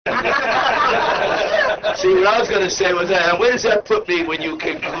See, what I was going to say was that, and where does that put me when you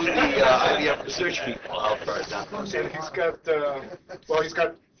conclude the IBM research people? How far is that? And he's got, well, he's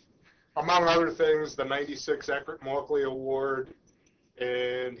got, among other things, the '96 Eckert-Malkley Award,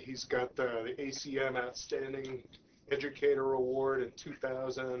 and he's got the ACM Outstanding Educator Award in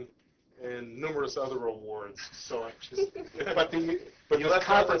 2000, and numerous other awards. So I just, but You the left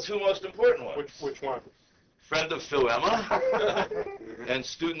out the conference, two most important ones. which one? Friend of Phil Emma and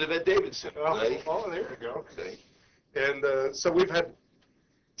student of Ed Davidson. Right? Oh, there you go. Okay. And so we've had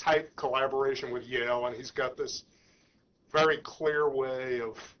tight collaboration with Yale, and he's got this very clear way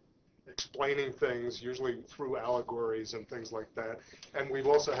of explaining things, usually through allegories and things like that. And we've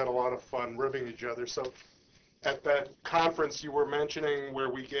also had a lot of fun ribbing each other. So at that conference you were mentioning where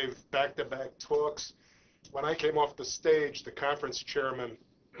we gave back-to-back talks, when I came off the stage, the conference chairman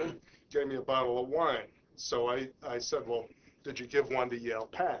gave me a bottle of wine. So I said, well, did you give one to Yale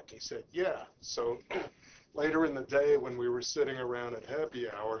Patt? He said, yeah. So later in the day when we were sitting around at happy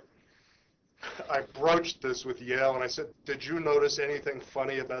hour, I broached this with Yale, and I said, did you notice anything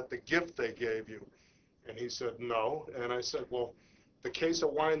funny about the gift they gave you? And he said, no. And I said, well, the case of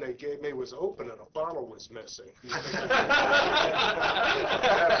wine they gave me was open and a bottle was missing.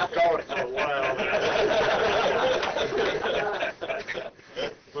 Going for a while.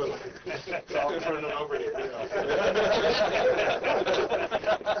 But I'll turn it over to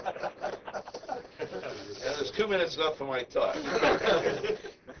And there's 2 minutes left for my talk.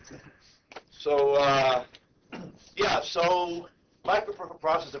 So, yeah, so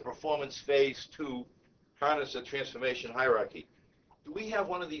Microprocessor Performance Phase 2, Harness a Transformation Hierarchy. Do we have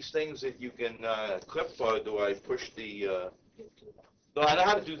one of these things that you can clip, or do I push the... No, I know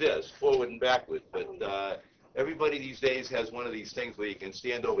how to do this, forward and backward, but everybody these days has one of these things where you can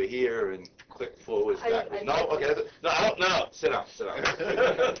stand over here and click forward and backward. No? Okay. No, sit down.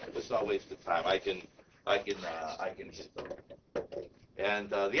 Let's not waste the time. I can hit them. And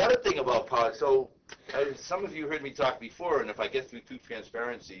the other thing about power, so some of you heard me talk before, and if I get through 2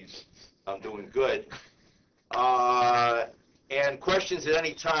 transparencies, I'm doing good. And questions at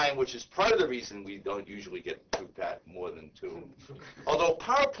any time, which is part of the reason we don't usually get through Pat more than 2. Although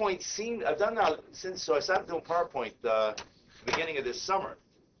PowerPoint I've done now since, so I started doing PowerPoint the beginning of this summer.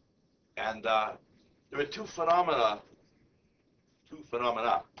 And there are two phenomena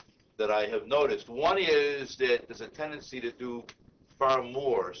that I have noticed. One is that there's a tendency to do far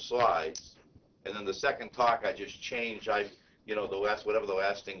more slides. And then the second talk I just changed, whatever the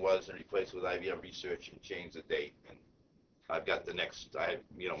last thing was, and replaced with IBM research and changed the date. And I've got the next,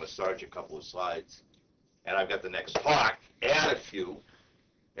 massage a couple of slides, and I've got the next talk, add a few,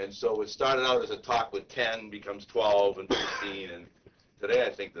 and so it started out as a talk with 10, becomes 12 and 15, and today I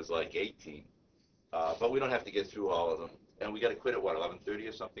think there's like 18, but we don't have to get through all of them, and we got to quit at what, 11:30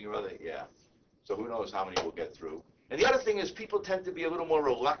 or something or other? Yeah. So who knows how many we'll get through. And the other thing is people tend to be a little more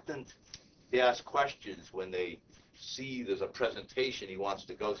reluctant to ask questions when they see there's a presentation he wants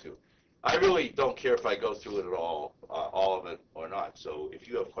to go through. I really don't care if I go through it at all of it or not. So if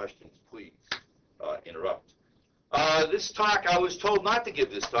you have questions, please interrupt. This talk, I was told not to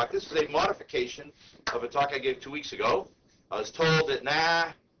give this talk. This is a modification of a talk I gave 2 weeks ago. I was told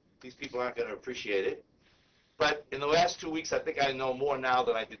that, these people aren't going to appreciate it. But in the last 2 weeks, I think I know more now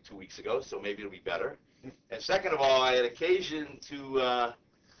than I did 2 weeks ago, so maybe it'll be better. And second of all, I had occasion to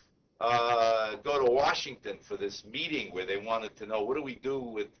go to Washington for this meeting where they wanted to know what do we do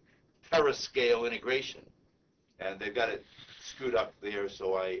with terascale integration, and they've got it screwed up there,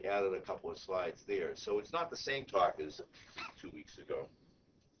 so I added a couple of slides there. So it's not the same talk as 2 weeks ago.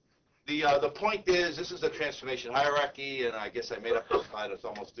 The point is, this is a transformation hierarchy, and I guess I made up this slide. It's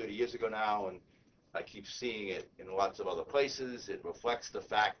almost 30 years ago now, and I keep seeing it in lots of other places. It reflects the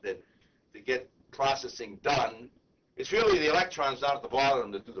fact that to get processing done, it's really the electrons down at the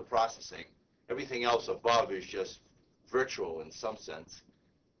bottom that do the processing. Everything else above is just virtual in some sense.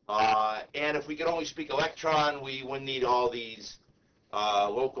 And if we could only speak electron, we wouldn't need all these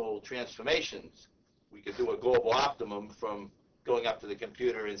local transformations. We could do a global optimum from going up to the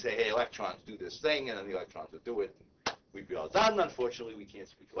computer and say, hey, electrons do this thing, and then the electrons would do it. We'd be all done. Unfortunately, we can't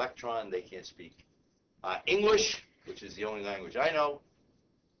speak electron. They can't speak English, which is the only language I know.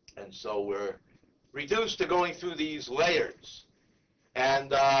 And so we're reduced to going through these layers.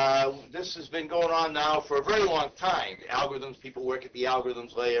 And this has been going on now for a very long time. Algorithms, people work at the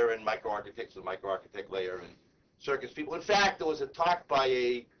algorithms layer, and microarchitects, the microarchitect layer, and circuits people. In fact, there was a talk by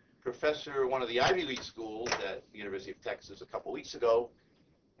a professor at one of the Ivy League schools at the University of Texas a couple weeks ago.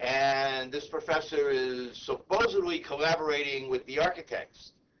 And this professor is supposedly collaborating with the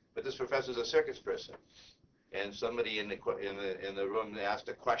architects, but this professor is a circuits person. and somebody in the room asked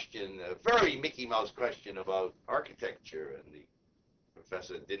a question, a very Mickey Mouse question about architecture, and the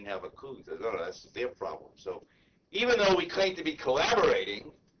professor didn't have a clue. He said, "No, no, that's their problem." So, even though we claim to be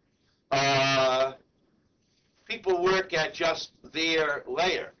collaborating, people work at just their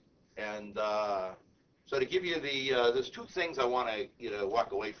layer, and so to give you there's two things I want to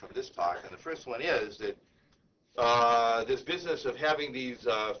walk away from this talk, and the first one is that this business of having these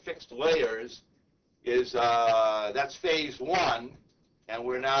fixed layers is that's phase one, and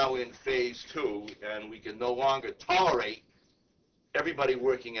we're now in phase two, and we can no longer tolerate everybody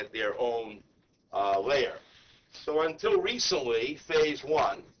working at their own layer. So until recently, phase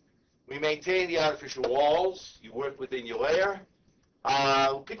one, we maintain the artificial walls. You work within your layer.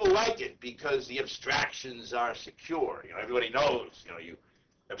 People like it because the abstractions are secure. Everybody knows.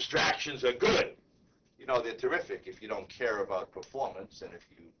 Abstractions are good. They're terrific if you don't care about performance and if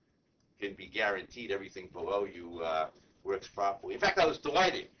you can be guaranteed everything below you works properly. In fact, I was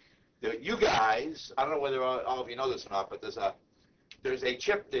delighted that you guys, I don't know whether all of you know this or not, but there's a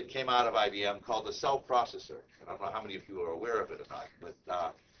chip that came out of IBM called the cell processor. And I don't know how many of you are aware of it or not,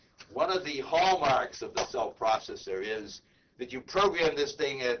 but one of the hallmarks of the cell processor is that you program this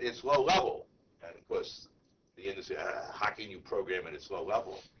thing at its low level. And of course, the industry, how can you program it at its low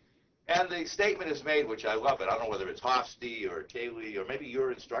level? And the statement is made, which I love it. I don't know whether it's Hofste or Cayley, or maybe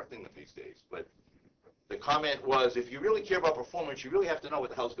you're instructing them these days, but the comment was, if you really care about performance, you really have to know what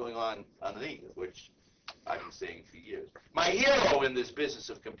the hell's going on underneath, which I've been saying for years. My hero in this business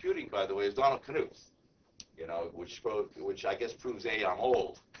of computing, by the way, is Donald Knuth, which I guess proves A, I'm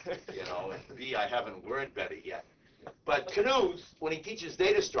old, and B, I haven't learned better yet. But Knuth, when he teaches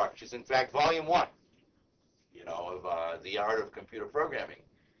data structures, in fact, volume one, of the art of computer programming,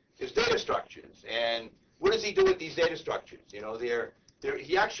 is data structures. And what does he do with these data structures?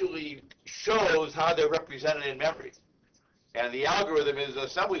 He actually shows how they're represented in memory. And the algorithm is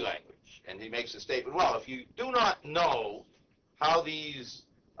assembly language. And he makes a statement, well, if you do not know how these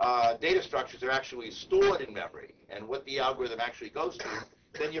data structures are actually stored in memory and what the algorithm actually goes to,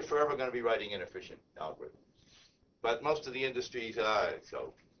 then you're forever going to be writing inefficient algorithms. But most of the industries, in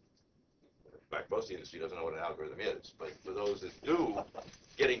fact, most of the industry doesn't know what an algorithm is. But for those that do,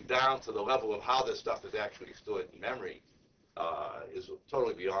 getting down to the level of how this stuff is actually stored in memory is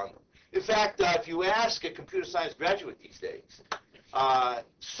totally beyond them. In fact, if you ask a computer science graduate these days,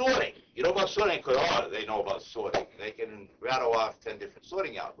 sorting, you know about sorting? They know about sorting. They can rattle off 10 different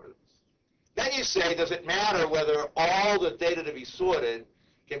sorting algorithms. Then you say, does it matter whether all the data to be sorted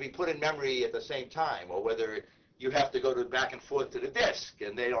can be put in memory at the same time, or whether you have to go back and forth to the disk,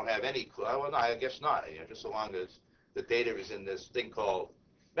 and they don't have any clue? Well, no, I guess not, just so long as the data is in this thing called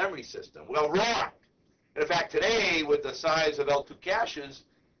memory system. Well, wrong. In fact, today, with the size of L2 caches,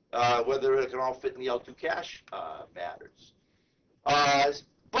 whether it can all fit in the L2 cache matters.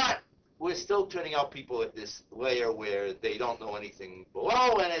 But we're still turning out people at this layer where they don't know anything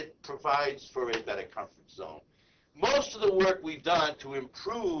below, and it provides for a better comfort zone. Most of the work we've done to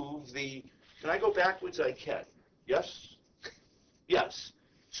improve can I go backwards? I can. Yes? Yes.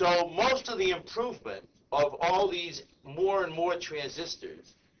 So most of the improvement of all these more and more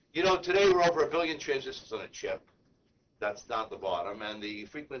transistors, today we're over 1 billion transistors on a chip. That's down at the bottom, and the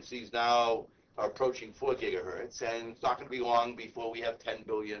frequencies now are approaching 4 gigahertz, and it's not going to be long before we have 10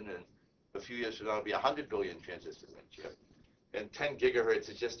 billion, and a few years from now it'll be 100 billion transistors on a chip. And 10 gigahertz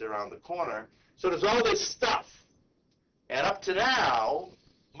is just around the corner. So there's all this stuff. And up to now,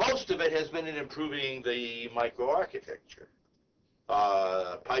 most of it has been in improving the microarchitecture.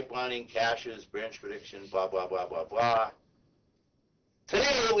 Pipelining, caches, branch prediction, blah, blah, blah, blah, blah.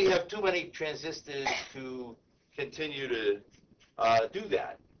 Today, we have too many transistors to continue to do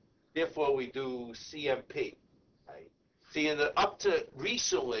that. Therefore, we do CMP. Right? See, up to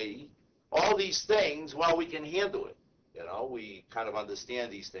recently, all these things, well, we can handle it. We kind of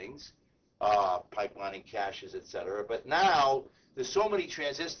understand these things, pipelining, caches, etc. But now, there's so many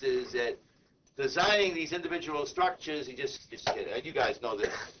transistors that designing these individual structures, you guys know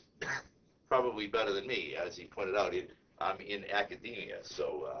this probably better than me, as he pointed out. I'm in academia,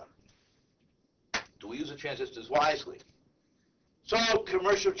 so do we use the transistors wisely? So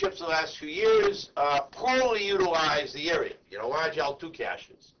commercial chips the last few years poorly utilize the area, large L2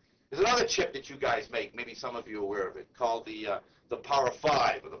 caches. There's another chip that you guys make, maybe some of you are aware of it, called the Power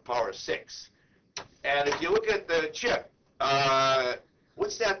 5 or the Power 6. And if you look at the chip,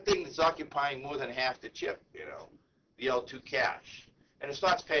 what's that thing that's occupying more than half the chip, the L2 cache? And it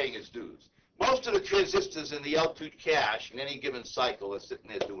starts paying its dues. Most of the transistors in the L2 cache in any given cycle are sitting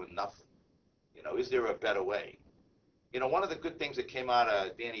there doing nothing. Is there a better way? One of the good things that came out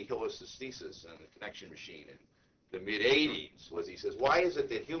of Danny Hillis's thesis on the connection machine, and the mid-'80s was he says, why is it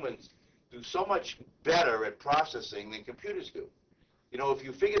that humans do so much better at processing than computers do? You know, if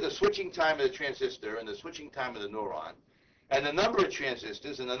you figure the switching time of the transistor and the switching time of the neuron, and the number of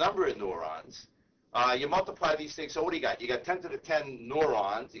transistors and the number of neurons, you multiply these things. So what do you got? You got 10 to the 10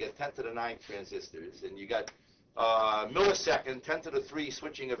 neurons, you got 10 to the 9 transistors, and you got millisecond, 10 to the 3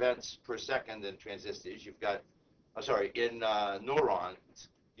 switching events per second in transistors. You've got, in neurons,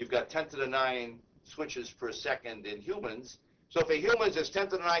 you've got 10 to the 9 switches per second in humans. So for humans, it's 10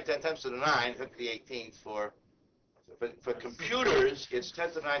 to the 9, 10 times to the 9, 10 to the 18th. For computers, it's 10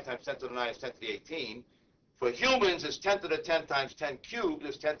 to the 9 times 10 to the 9 is 10 to the 18. For humans, it's 10 to the 10 times 10 cubed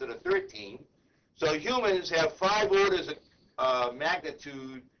is 10 to the 13. So humans have 5 orders of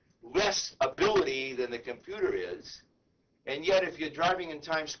magnitude less ability than the computer is. And yet, if you're driving in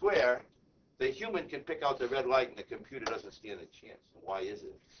Times Square, the human can pick out the red light and the computer doesn't stand a chance. Why is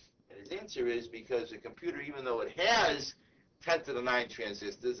it? And his answer is because the computer, even though it has 10 to the 9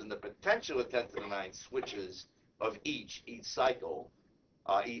 transistors and the potential of 10 to the 9 switches of each cycle,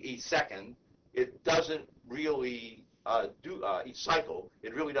 each second, it doesn't really each cycle,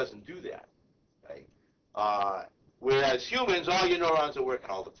 it really doesn't do that. Right? Whereas humans, all your neurons are working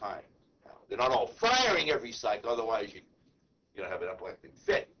all the time. Now, they're not all firing every cycle, otherwise you don't have an epileptic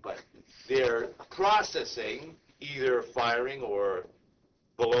fit, but they're processing, either firing or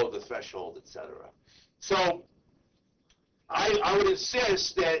below the threshold, etc. So I would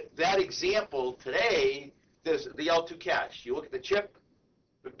insist that example today, there's the L2 cache. You look at the chip,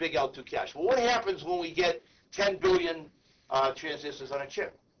 the big L2 cache. Well, what happens when we get 10 billion transistors on a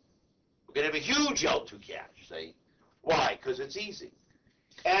chip? We're going to have a huge L2 cache, say. Why? Because it's easy.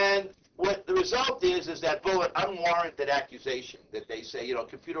 And what the result is that bullet unwarranted accusation that they say, you know,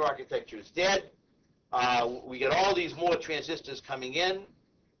 computer architecture is dead. We get all these more transistors coming in,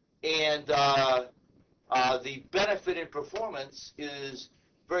 and the benefit in performance is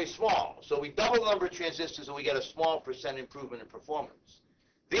very small. So we double the number of transistors and we get a small % improvement in performance.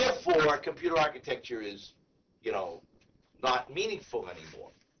 Therefore, computer architecture is, you know, not meaningful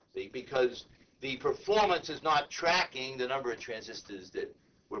anymore. See, because the performance is not tracking the number of transistors that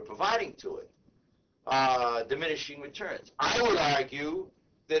we're providing to it. Diminishing returns. I would argue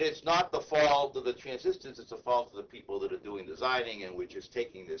that it's not the fault of the transistors, it's the fault of the people that are doing designing, and we're just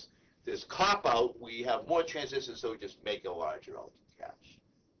taking this cop-out. We have more transistors, so we just make a larger L2 cache.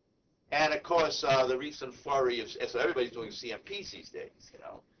 And of course, the recent flurry of, so everybody's doing CMPs these days, you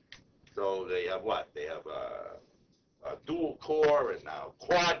know. So they have what? They have a dual core and now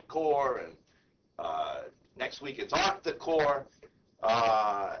quad core, and next week it's octa-core.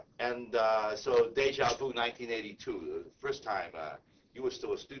 So deja vu 1982, the first time you were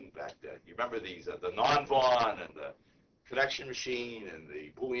still a student back then. You remember these, the non-Von and the connection machine and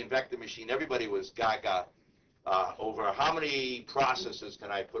the Boolean vector machine. Everybody was gaga over how many processors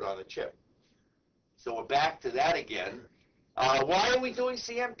can I put on the chip. So we're back to that again. Why are we doing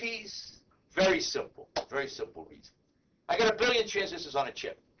CMPs? Very simple reason. I got 1 billion transistors on a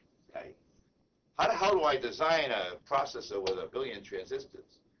chip. Okay? How do I design a processor with 1 billion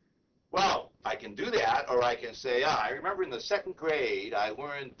transistors? Well, I can do that, or I can say, I remember in the 2nd grade I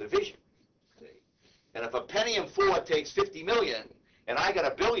learned division. See? And if a Pentium 4 takes 50 million, and I got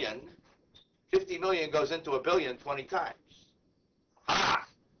 1 billion, 50 million goes into 1 billion 20 times. Ha!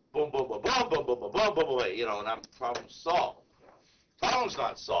 Boom, boom, boom, boom, boom, boom, boom, boom, boom, boom, you know, and I'm problem solved. Problem's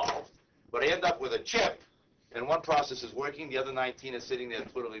not solved, but I end up with a chip, and one process is working, the other 19 is sitting there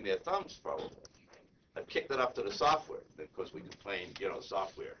twiddling their thumbs, probably. I've kicked it up to the software. Of course, we complain, you know,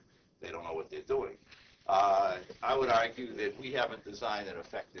 software. They don't know what they're doing. I would argue that we haven't designed an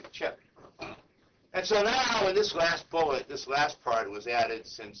effective chip. And so now, in this last bullet, this last part was added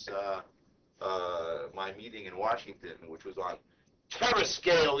since my meeting in Washington, which was on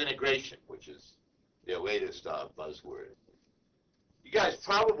terascale integration, which is their latest buzzword. You guys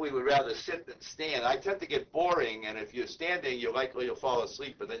probably would rather sit than stand. I tend to get boring, and if you're standing, you're likely to fall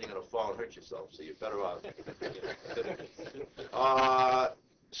asleep, but then you're going to fall and hurt yourself, so you're better off.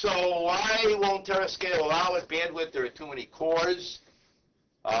 So why won't terascale allow it? Bandwidth, there are too many cores.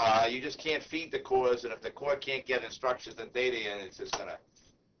 You just can't feed the cores, and if the core can't get instructions and data in, it's just going to...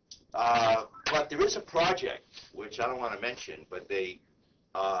 but there is a project, which I don't want to mention, but they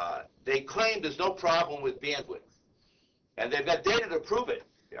claim there's no problem with bandwidth. And they've got data to prove it,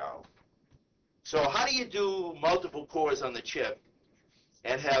 you know. So how do you do multiple cores on the chip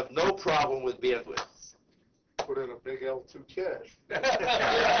and have no problem with bandwidth? Put in a big L2 cache.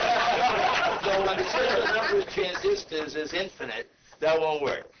 So consider the number of transistors is infinite. That won't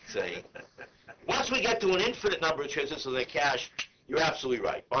work, see. Once we get to an infinite number of transistors in the cache, you're absolutely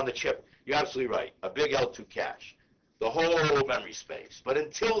right. On the chip, you're absolutely right. A big L2 cache. the whole memory space. But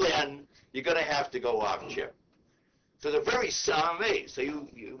until then, you're going to have to go off chip. So they're very amazed. So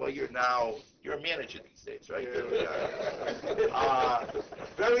well, you're a manager these days, right?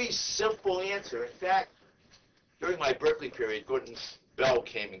 Very simple answer. In fact, during my Berkeley period, Gordon Bell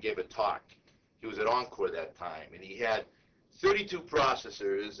came and gave a talk. He was at Encore that time, and he had 32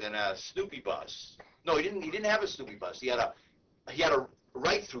 processors and a Snoopy bus. No, he didn't have a Snoopy bus. He had a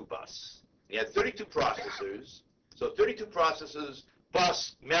write-through bus. He had 32 processors. So 32 processors,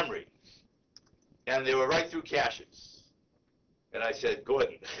 bus, memory, and they were write-through caches. And I said,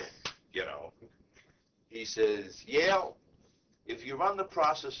 Gordon, he says, Yale, if you run the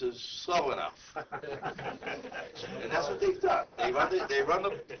processors slow enough, and that's what they've done. They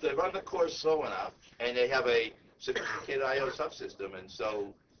run the core slow enough, and they have a sophisticated I/O subsystem, and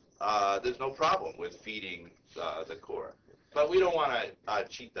so there's no problem with feeding the core. But we don't want to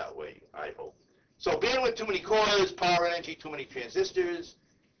cheat that way, I hope. So bandwidth, too many cores, power energy, too many transistors.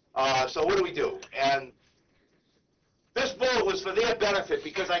 So what do? And this bullet was for their benefit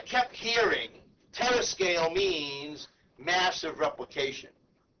because I kept hearing terascale means massive replication.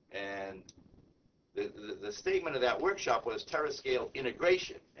 And the statement of that workshop was terascale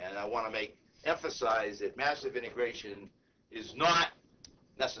integration. And I want to emphasize that massive integration is not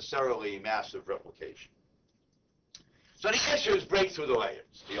necessarily massive replication. So the answer is break through the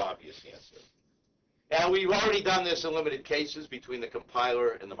layers, the obvious answer. And we've already done this in limited cases between the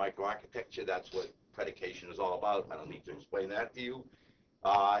compiler and the microarchitecture. That's what predication is all about. I don't need to explain that to you.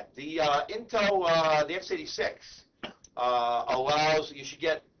 The Intel, the x86 allows, you should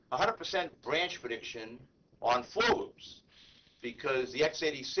get 100% branch prediction on for loops because the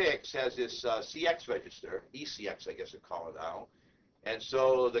x86 has this CX register, ECX I guess they call it now. And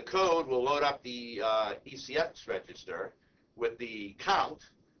so the code will load up the ECX register with the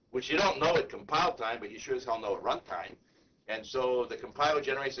count, which you don't know at compile time, but you sure as hell know at runtime. And so the compiler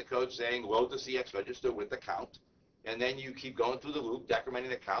generates the code saying, load the CX register with the count. And then you keep going through the loop, decrementing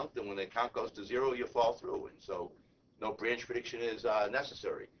the count. And when the count goes to 0, you fall through. And so no branch prediction is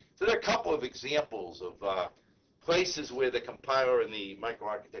necessary. So there are a couple of examples of places where the compiler and the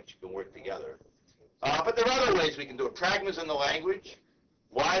microarchitecture can work together. But there are other ways we can do it. Pragma's in the language.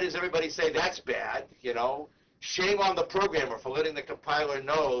 Why does everybody say that's bad? Shame on the programmer for letting the compiler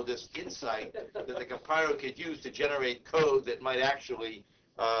know this insight that the compiler could use to generate code that might actually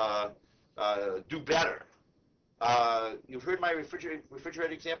do better. You've heard my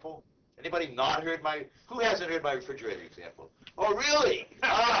refrigerator example? Anybody not heard who hasn't heard my refrigerator example? Oh, really?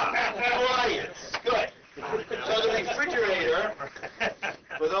 Audience. Good. So the refrigerator,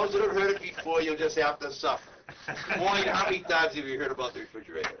 for those that have heard it before, you'll just have to suffer. Boy, how many times have you heard about the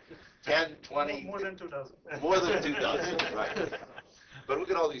refrigerator? 10, 20? More than 2,000. More than 2,000, right. But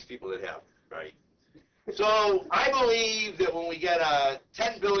look at all these people that have, right? So I believe that when we get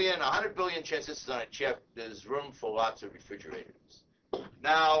 10 billion, 100 billion transistors on a chip, there's room for lots of refrigerators.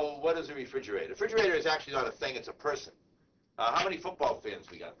 Now, what is a refrigerator? A refrigerator is actually not a thing, it's a person. How many football fans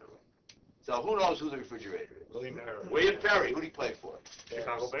we got in the room? So who knows who the refrigerator is? William Perry. William Perry. Who did he play for?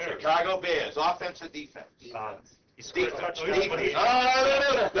 Chicago Bears. Chicago Bears. Offense or defense? He scored a touchdown.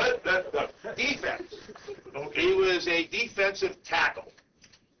 Defense. Okay. He was a defensive tackle.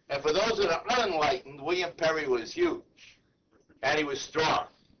 And for those that are unenlightened, William Perry was huge. And he was strong.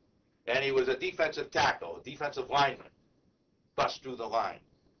 And he was a defensive tackle, a defensive lineman. Bust through the line.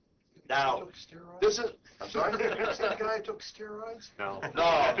 Now, this is... I'm sorry? Is that guy who took steroids? No.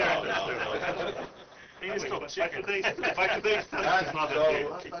 No. He just took chicken. By today's standards, it's not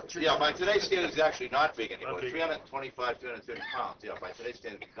that big. Yeah, by today's standards, it's actually not big anymore. Not big. 325, 330 pounds. Yeah, by today's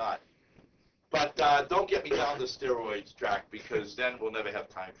standards, it's not. But don't get me down the steroids track because then we'll never have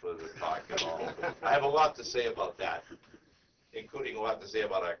time for the talk at all. I have a lot to say about that, including a lot to say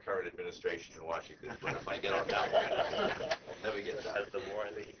about our current administration in Washington. But if I get on that one, I'll never get done. The more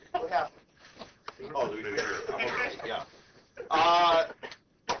I leave. What happened? Oh, the refrigerator. Okay, yeah.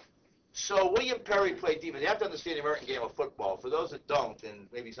 So William Perry played defense. You have to understand the American game of football. For those that don't, and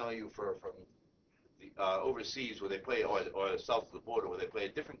maybe some of you from the, overseas where they play, or south of the border where they play a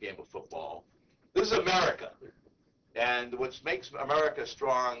different game of football, this is America. And what makes America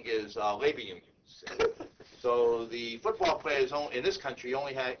strong is labor unions. So the football players in this country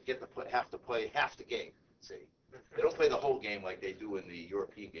only have to play half the game. See, they don't play the whole game like they do in the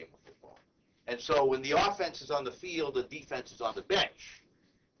European game of football. And so when the offense is on the field, the defense is on the bench.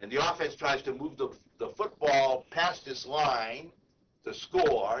 And the offense tries to move the football past this line to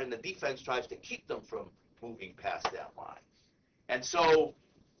score, and the defense tries to keep them from moving past that line. And so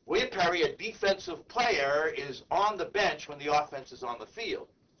William Perry, a defensive player, is on the bench when the offense is on the field.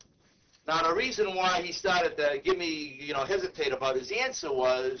 Now, the reason why he started to give me, hesitate about his answer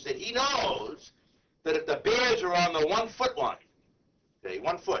was that he knows that if the Bears are on the 1 foot line, okay,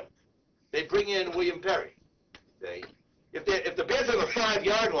 1 foot, they bring in William Perry. Okay? If the Bears are on the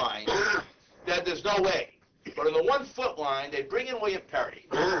 5-yard line, then there's no way. But on the 1 foot line, they bring in William Perry,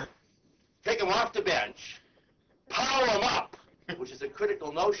 take him off the bench, power him up, which is a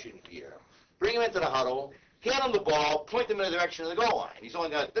critical notion here, bring him into the huddle, hand him the ball, point him in the direction of the goal line. He's only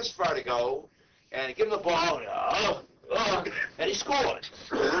got this far to go, and give him the ball, and he scored.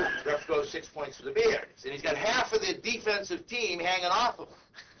 Ref goes 6 points for the Bears. And he's got half of the defensive team hanging off of him.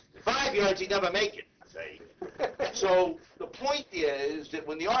 5 yards, he'd never make it. So the point is that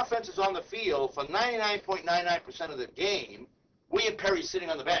when the offense is on the field for 99.99% of the game, William Perry's sitting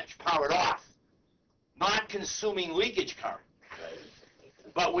on the bench, powered off, not consuming leakage current.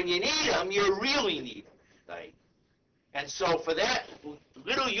 But when you need him, you really need him. Right? And so for that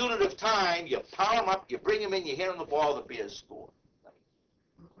little unit of time, you power him up, you bring him in, you hand him the ball, the Bears score. Right?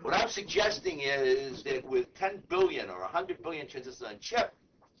 What I'm suggesting is that with 10 billion or 100 billion transistors on chip,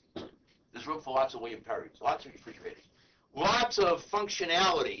 there's room for lots of William Perrys, lots of refrigerators, lots of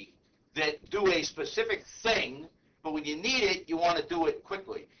functionality that do a specific thing, but when you need it, you want to do it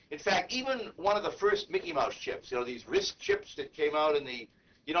quickly. In fact, even one of the first Mickey Mouse chips, these RISC chips that came out in the,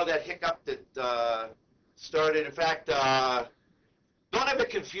 that hiccup that started. In fact, don't ever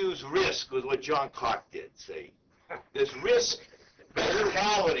confuse RISC with what John Koch did, see. This RISC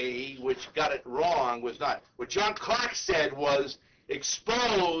mentality, which got it wrong, was not. What John Koch said was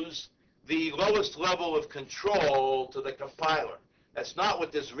expose the lowest level of control to the compiler. That's not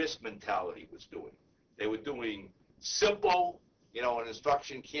what this RISC mentality was doing. They were doing simple, an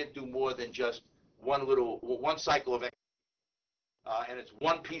instruction can't do more than just one cycle of and it's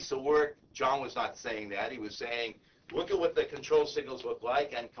one piece of work. John was not saying that. He was saying, look at what the control signals look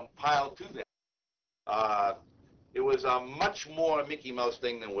like and compile to them. It was a much more Mickey Mouse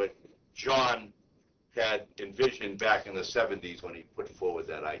thing than what John had envisioned back in the 70s when he put forward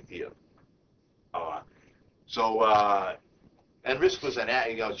that idea. And RISC was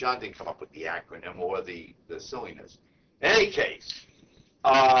John didn't come up with the acronym or the silliness. In any case,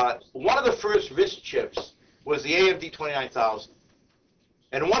 one of the first RISC chips was the AMD 29000.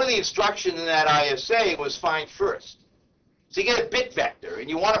 And one of the instructions in that ISA was find first. So you get a bit vector, and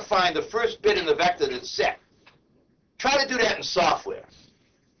you want to find the first bit in the vector that's set. Try to do that in software.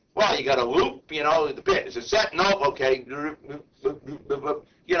 Well, you got a loop, the bit. Is it set? No, okay. And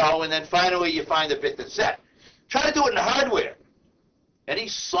then finally you find the bit that's set. Try to do it in hardware. Any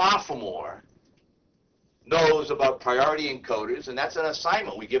sophomore knows about priority encoders, and that's an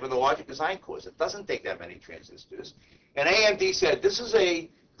assignment we give in the logic design course. It doesn't take that many transistors. And AMD said this is an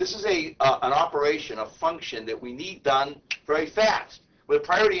operation, a function that we need done very fast. With a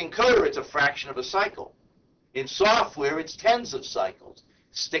priority encoder, it's a fraction of a cycle. In software, it's tens of cycles.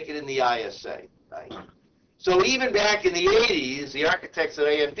 Stick it in the ISA. Right? So even back in the 80s, the architects at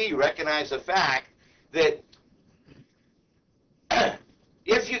AMD recognized the fact that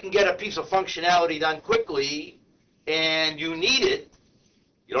if you can get a piece of functionality done quickly and you need it,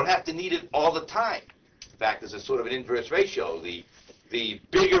 you don't have to need it all the time. In fact, there's a sort of an inverse ratio. The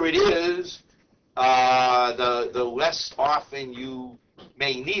bigger it is, the less often you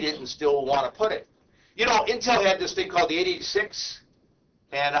may need it and still want to put it. Intel had this thing called the 8086,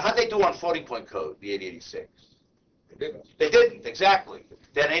 and how'd they do on floating point code, the 8086? They didn't, exactly.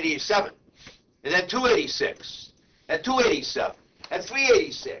 Then 8087, and then 286, and 287, and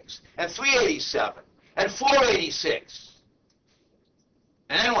 386, and 387, and 486.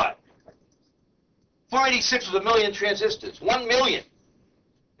 And then what? 486 was 1 million transistors, 1 million.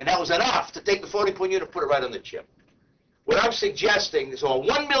 And that was enough to take the floating point unit and put it right on the chip. What I'm suggesting is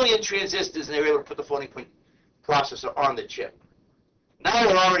 1 million transistors, and they were able to put the floating point processor on the chip. Now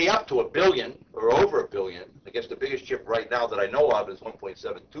we're already up to 1 billion, or over 1 billion. I guess the biggest chip right now that I know of is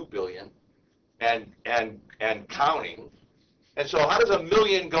 1.72 billion, and counting. And so how does 1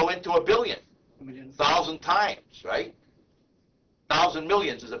 million go into 1 billion? 1,000 times, right? 1,000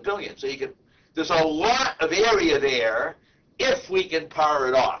 millions is 1 billion. So there's a lot of area there if we can power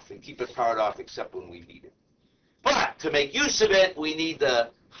it off and keep it powered off except when we need it. But to make use of it, we need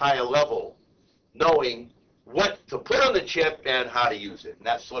the higher level, knowing what to put on the chip and how to use it. And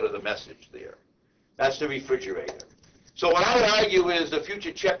that's sort of the message there. That's the refrigerator. So what I would argue is the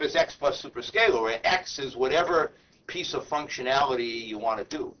future chip is X plus superscalar, where X is whatever piece of functionality you want to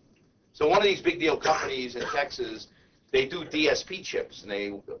do. So one of these big deal companies in Texas, they do DSP chips, and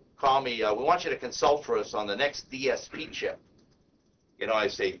they call me, we want you to consult for us on the next DSP chip. I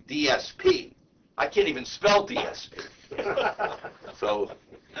say DSP. I can't even spell DSP. So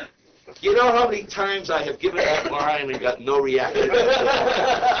You know how many times I have given that line and got no reaction?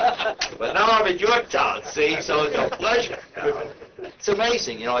 But now I'm at Yorktown, see, so it's a pleasure. You know? It's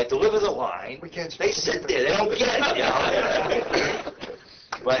amazing, you know, I deliver the line, they sit there, they don't get it, you know?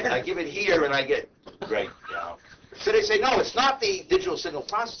 But I give it here and I get, great, you know? So they say, no, it's not the digital signal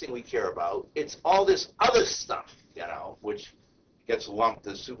processing we care about, it's all this other stuff, you know, which gets lumped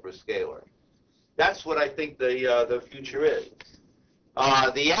as superscalar. That's what I think the future is.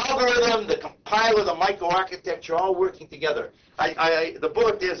 The algorithm, the compiler, the microarchitecture, all working together. The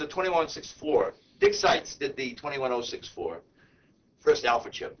bullet there is the 21064. Dick Seitz did the 21064, first alpha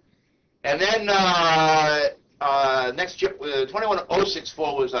chip. And then next chip,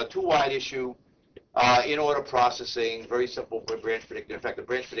 21064 was a 2-wide issue, in-order processing, very simple branch predictor. In fact, the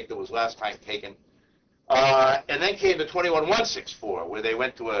branch predictor was last time taken. And then came the 21164, where they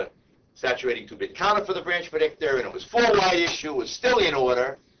went to a saturating 2-bit counter for the branch predictor, and it was 4-wide issue, it was still in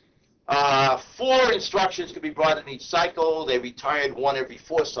order. 4 instructions could be brought in each cycle. They retired 1 every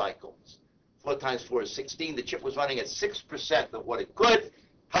 4 cycles. 4 times 4 is 16. The chip was running at 6% of what it could.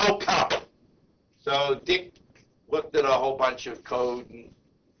 How come? So Dick looked at a whole bunch of code and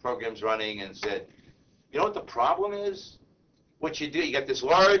programs running and said, you know what the problem is? What you do, you got this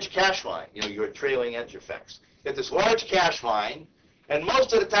large cache line, you know, your trailing edge effects. You got this large cache line, and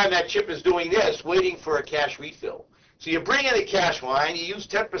most of the time that chip is doing this, waiting for a cache refill. So you bring in a cache line, you use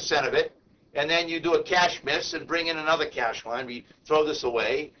 10% of it, and then you do a cache miss and bring in another cache line. We throw this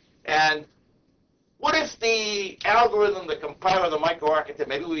away. And what if the algorithm, the compiler, the microarchitecture,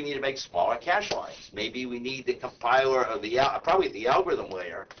 maybe we need to make smaller cache lines. Maybe we need the compiler, or probably the algorithm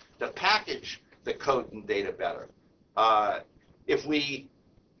layer, to package the code and data better. If we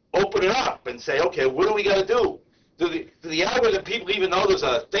open it up and say, okay, what do we got to do? Do the algorithm people even know there's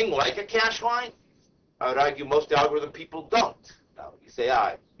a thing like a cache line? I would argue most algorithm people don't. Now, you say,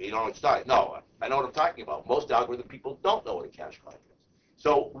 you know, it's not. No, I know what I'm talking about. Most algorithm people don't know what a cache line is.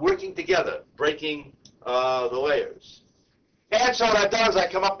 So working together, breaking the layers. And so what I've done is I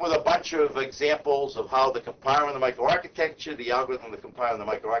come up with a bunch of examples of how the compiler and the microarchitecture, the algorithm, the compiler and the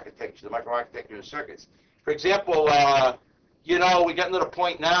microarchitecture and circuits. For example, you know, we got to the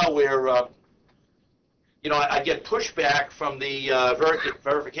point now where you know, I get pushback from the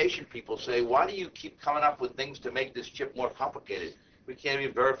verification people say, why do you keep coming up with things to make this chip more complicated? We can't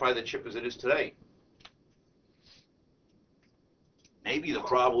even verify the chip as it is today. Maybe the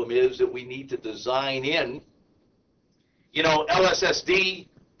problem is that we need to design in, you know, LSSD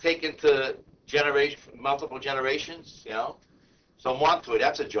taken to multiple generations, you know. So Montoy,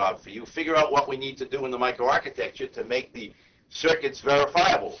 that's a job for you. Figure out what we need to do in the microarchitecture to make the circuits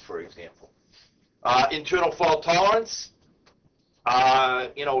verifiable, for example. Internal fault tolerance,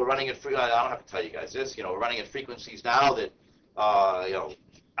 you know, we're running at, I don't have to tell you guys this, you know, we're running at frequencies now that, you know,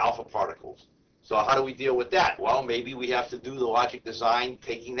 alpha particles. So how do we deal with that? Well, maybe we have to do the logic design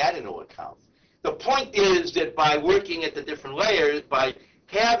taking that into account. The point is that by working at the different layers, by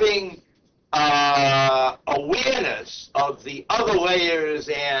having awareness of the other layers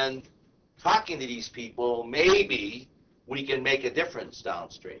and talking to these people, maybe we can make a difference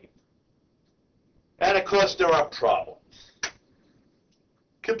downstream. And of course, there are problems.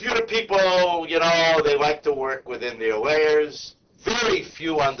 Computer people, you know, they like to work within their layers. Very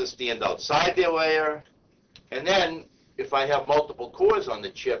few understand outside their layer. And then, if I have multiple cores on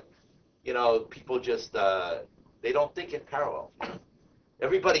the chip, you know, people just, they don't think in parallel.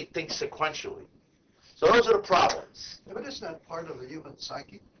 Everybody thinks sequentially. So those are the problems. But isn't that part of the human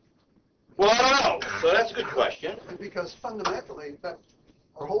psyche? Well, I don't know. So that's a good question. Because fundamentally, that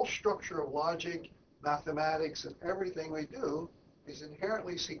our whole structure of logic, mathematics, and everything we do is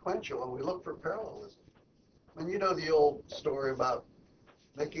inherently sequential, and we look for parallelism. And you know the old story about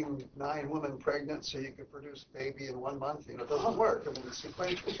making 9 women pregnant so you could produce a baby in 1 month? You know, it doesn't work. I mean, it's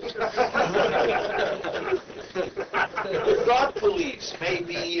sequential. The thought police may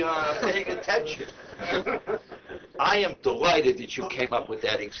be paying attention. I am delighted that you came up with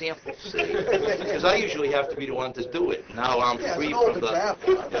that example, see? Because I usually have to be the one to do it. Now I'm free from the...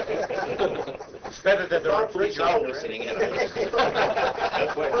 It's better than the police are listening in. I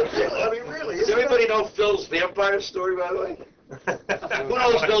mean, really. Does everybody know Phil's vampire story, by the way? Who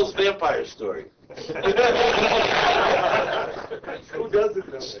knows Phil's vampire story? Who doesn't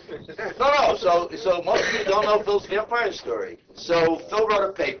know? No, so most of you don't know Phil's vampire story. So Phil wrote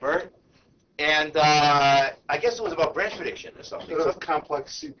a paper, and I guess it was about branch prediction or something. It was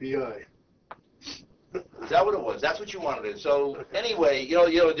complex CPI. Is that what it was? That's what you wanted. So anyway, you know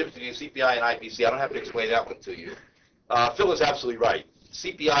the difference between CPI and IPC. I don't have to explain that one to you. Phil is absolutely right.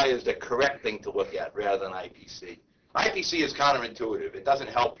 CPI is the correct thing to look at rather than IPC. IPC is counterintuitive. It doesn't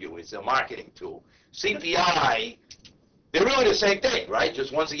help you. It's a marketing tool. CPI, they're really the same thing, right?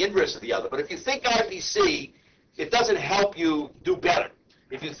 Just one's the inverse of the other. But if you think IPC, it doesn't help you do better.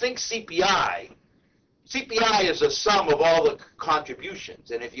 If you think CPI, CPI is a sum of all the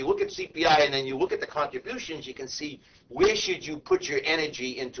contributions. And if you look at CPI and then you look at the contributions, you can see where should you put your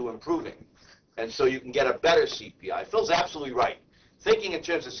energy into improving. And so you can get a better CPI. Phil's absolutely right. Thinking in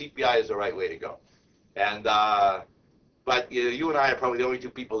terms of CPI is the right way to go. And but you and I are probably the only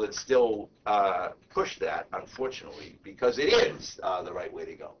two people that still push that, unfortunately, because it is the right way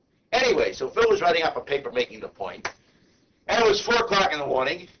to go. Anyway, so Phil was writing up a paper making the point, and it was 4 o'clock in the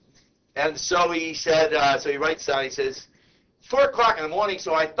morning, and so he said, so he writes down, he says, 4 o'clock in the morning,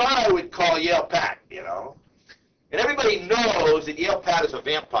 so I thought I would call Yale Patt, you know. And everybody knows that Yale Patt is a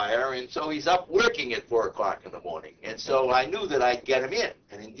vampire, and so he's up working at 4 o'clock in the morning. And so I knew that I'd get him in,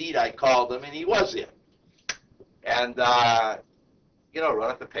 and indeed I called him, and he was in. And, you know, wrote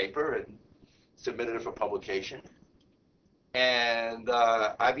up the paper and submitted it for publication. And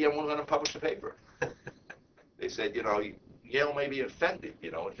IBM wasn't going to publish the paper. They said, you know, Yale may be offended, you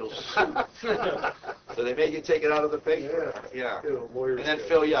know, and he'll sue. So they made you take it out of the paper. Yeah. And then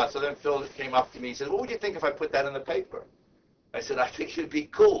Phil, so then Phil came up to me and said, what would you think if I put that in the paper? I said, I think it'd be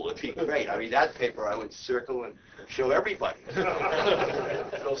cool. It'd be great. I mean, that paper I would circle and show everybody.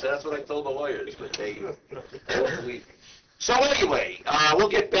 Phil said, that's what I told the lawyers, but they don't believe me. So anyway, we'll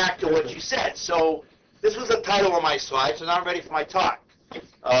get back to what you said. So this was the title of my slide, so now I'm ready for my talk.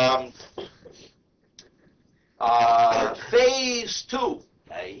 Phase 2,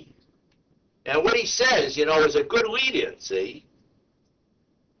 okay? And what he says, you know, is a good lead-in, see?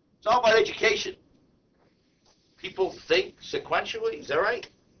 It's all about education. People think sequentially, is that right?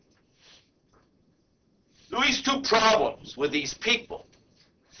 There are these 2 problems with these people.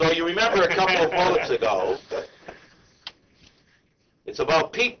 So you remember a couple of bullets ago, it's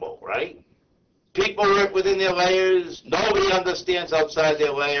about people, right? People work within their layers. Nobody understands outside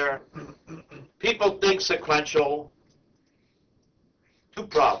their layer. People think sequential. 2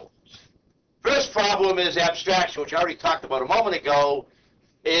 problems. First problem is abstraction, which I already talked about a moment ago,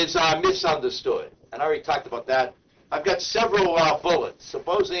 is misunderstood. And I already talked about that. I've got several bullets.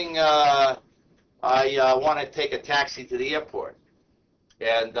 Supposing I want to take a taxi to the airport.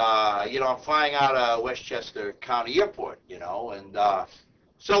 And, you know, I'm flying out of Westchester County Airport, you know, and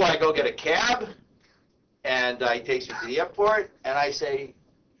so I go get a cab, and he takes me to the airport, and I say,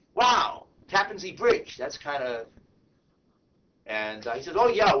 wow, Tappan Zee Bridge, that's kind of, and he says, oh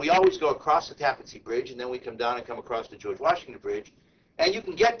yeah, we always go across the Tappan Zee Bridge, and then we come down and come across the George Washington Bridge, and you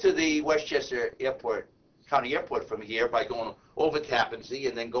can get to the Westchester Airport, County Airport from here by going over Tappan Zee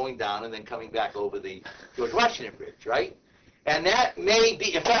and then going down and then coming back over the George Washington Bridge, right? And that may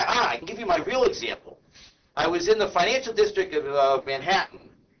be, in fact, I can give you my real example. I was in the financial district of Manhattan,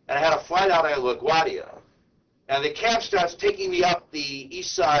 and I had a flight out of LaGuardia, and the cab starts taking me up the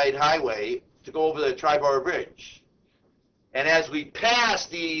East Side Highway to go over the Triborough Bridge. And as we pass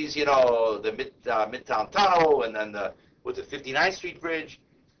these, you know, the Midtown Tunnel and then the, what's it, 59th Street Bridge,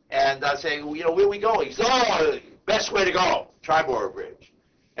 and I say, well, you know, where are we going? He says, oh, best way to go, Triborough Bridge.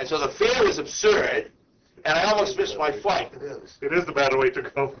 And so the fare is absurd, and I almost missed my flight. It is the better way to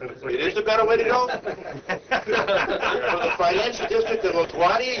go. It is the better way to go? From the financial district of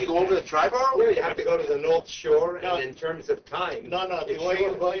LaGuardia, you go over the Triborough? Yeah, you have to go to the North Shore, and in terms of time, No, it's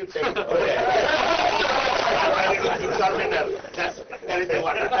short. you take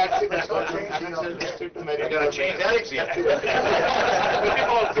You're going to change that example.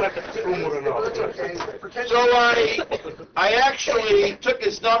 So I actually took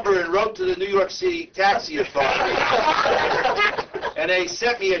his number and wrote to the New York City Taxi Authority, and they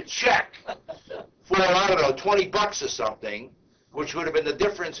sent me a check for, I don't know, $20 or something, which would have been the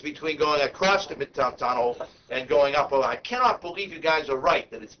difference between going across the Midtown Tunnel and going up. I cannot believe you guys are right,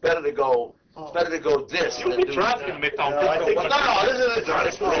 that it's better to go this. You'll be trapped in Midtown. No, this is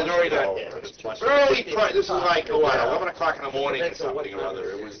early. This is like, 11 o'clock in the morning or something or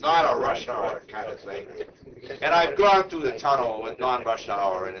other. It was not a rush hour kind of thing. And I've gone through the tunnel with non-rush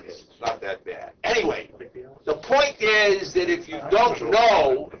hour, and it's not that bad. Anyway, the point is that if you don't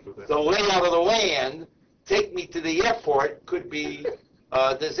know the layout of the land, take me to the airport could be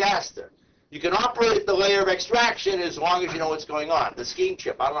a disaster. You can operate the layer of extraction as long as you know what's going on. The scheme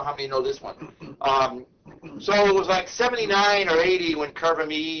chip, I don't know how many know this one. So it was like 79 or 80 when Curve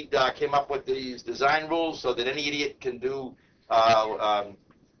Mead came up with these design rules so that any idiot can do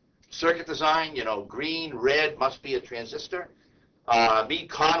circuit design, you know, green, red must be a transistor. Mead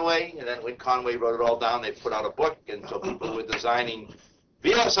Conway, and then when Conway wrote it all down, they put out a book, and so people were designing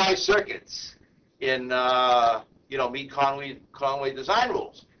VLSI circuits in meet Conway design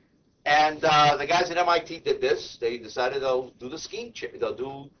rules. And the guys at MIT did this. They decided they'll do the scheme chip. They'll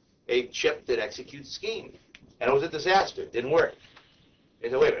do a chip that executes scheme. And it was a disaster. It didn't work. They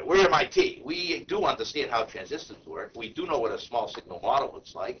said, wait a minute, we're MIT. We do understand how transistors work. We do know what a small signal model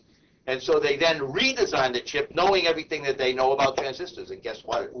looks like. And so they then redesigned the chip knowing everything that they know about transistors. And guess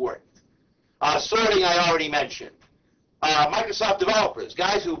what? It worked. Sorting I already mentioned. Microsoft developers,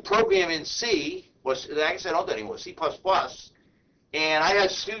 guys who program in C, I guess I don't do anymore, C++. And I had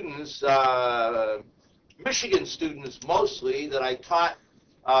students, Michigan students mostly, that I taught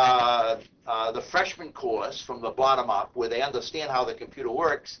the freshman course from the bottom up, where they understand how the computer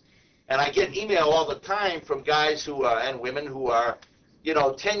works. And I get email all the time from guys who and women who are,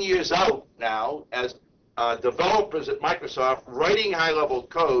 10 years out now as developers at Microsoft, writing high-level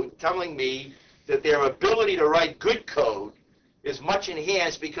code, telling me that their ability to write good code is much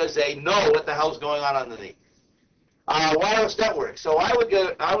enhanced because they know what the hell's going on underneath. Wireless network. So I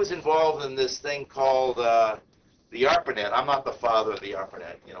was involved in this thing called the ARPANET. I'm not the father of the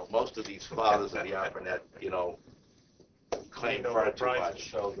ARPANET. Most of these fathers of the ARPANET, claim far too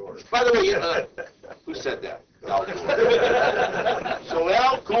much. By the way, who said that? Al Gore. So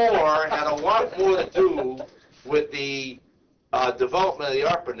Al Gore had a lot more to do with the development of the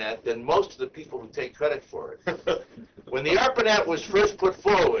ARPANET than most of the people who take credit for it. When the ARPANET was first put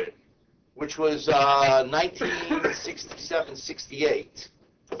forward, which was 1967-68,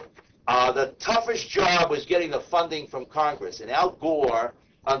 the toughest job was getting the funding from Congress, and Al Gore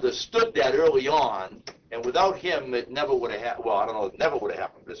understood that early on, and without him, it never would have happened. Well, I don't know, it never would have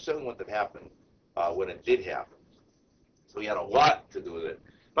happened, but it certainly wouldn't have happened when it did happen. So he had a lot to do with it.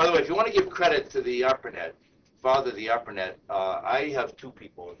 By the way, if you want to give credit to the ARPANET, father of the ARPANET, I have two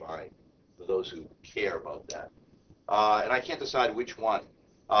people in mind, for those who care about that. And I can't decide which one.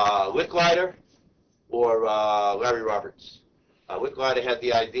 Licklider or Larry Roberts. Licklider had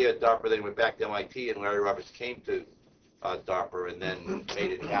the idea at DARPA, then went back to MIT, and Larry Roberts came to DARPA and then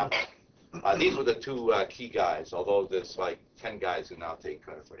made it happen. These were the two key guys, although there's like 10 guys who now take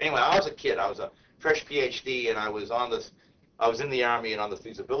credit for it. Anyway, I was a kid. I was a fresh PhD, and I was in the Army and on the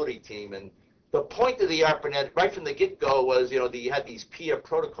feasibility team. And the point of the ARPANET, right from the get-go, was, you had these peer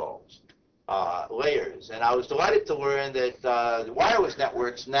protocols, layers. And I was delighted to learn that the wireless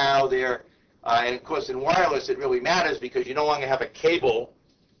networks now, and of course in wireless it really matters because you no longer have a cable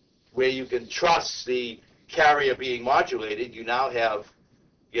where you can trust the carrier being modulated. You now have,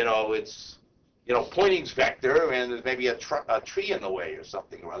 it's, Poynting's vector, and there's maybe a tree in the way or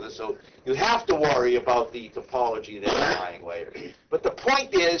something or other. So you have to worry about the topology of the underlying layer. But the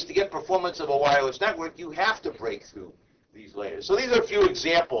point is, to get performance of a wireless network, you have to break through these layers. So these are a few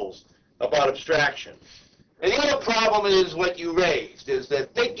examples about abstraction. And the other problem is what you raised, is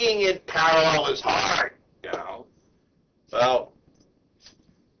that thinking in parallel is hard, Well,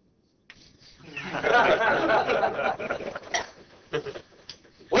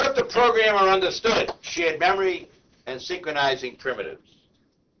 what if the programmer understood shared memory and synchronizing primitives?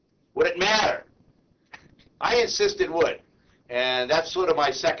 Would it matter? I insist it would. And that's sort of my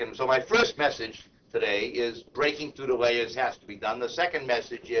second. So my first message today is breaking through the layers has to be done. The second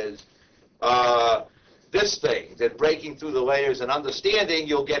message is this thing, that breaking through the layers and understanding,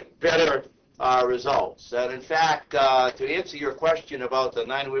 you'll get better results. And in fact, to answer your question about the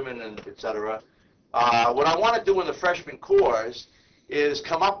 9 women and et cetera, what I want to do in the freshman course is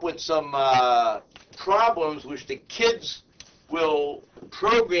come up with some problems which the kids will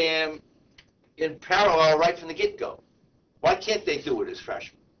program in parallel right from the get-go. Why can't they do it as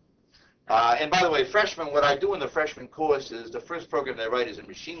freshmen? And by the way, freshmen, what I do in the freshman course is the first program they write is in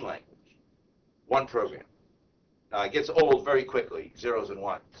machine language. One program. It gets old very quickly, zeros and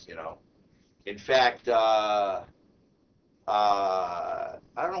ones, In fact, I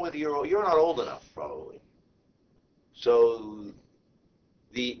don't know whether you're not old enough, probably. So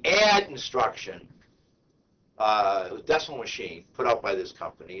the add instruction, decimal machine, put out by this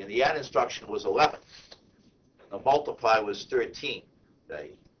company, and the add instruction was 11. And the multiply was 13.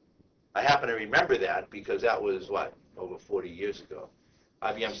 I happen to remember that because that was, over 40 years ago.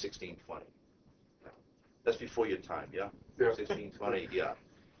 IBM 1620. That's before your time, yeah? 1620, yeah.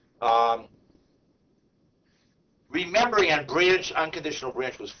 Remembering on branch, unconditional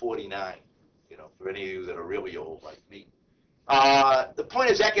branch was 49, for any of you that are really old like me. The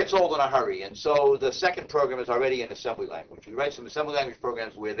point is that gets old in a hurry, and so the second program is already in assembly language. We write some assembly language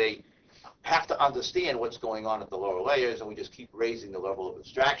programs where they have to understand what's going on at the lower layers, and we just keep raising the level of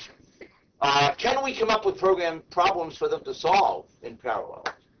abstraction. Can we come up with program problems for them to solve in parallel?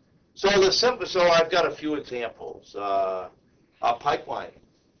 So I've got a few examples. Pipelining.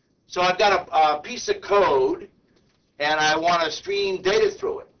 So I've got a piece of code and I want to stream data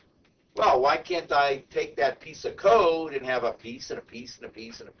through it. Well, why can't I take that piece of code and have a piece and a piece and a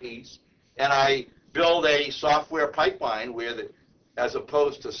piece and a piece, and I build a software pipeline where as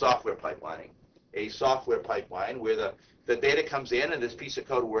opposed to software pipelining, a software pipeline where the data comes in and this piece of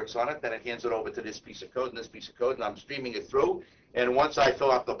code works on it, then it hands it over to this piece of code and this piece of code, and I'm streaming it through. And once I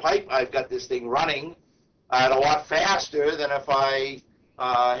fill up the pipe, I've got this thing running at a lot faster than if I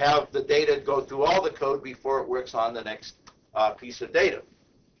have the data go through all the code before it works on the next piece of data.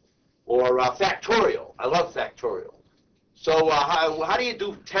 Or factorial. I love factorial. So how do you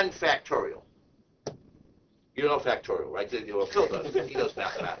do 10 factorial? You know factorial, right? Well, Phil does. He does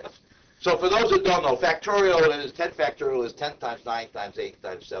mathematics. So for those who don't know, 10 factorial is 10 times 9 times 8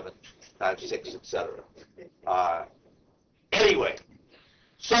 times 7 times 6, etc. Anyway,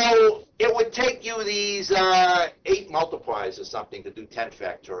 so it would take you these 8 multiplies or something to do 10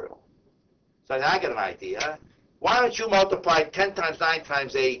 factorial. So I got an idea. Why don't you multiply 10 times 9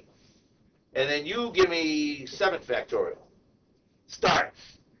 times 8, and then you give me 7 factorial. Start.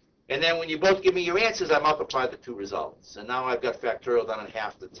 And then when you both give me your answers, I multiply the 2 results. And now I've got factorial done in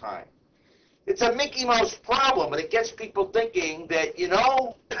half the time. It's a Mickey Mouse problem, but it gets people thinking that,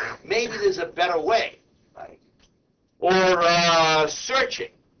 maybe there's a better way, right? Or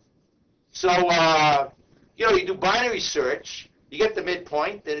searching. So, you do binary search. You get the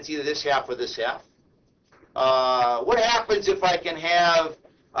midpoint, then it's either this half or this half. What happens if I can have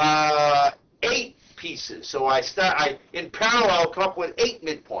 8 pieces? So I in parallel, come up with 8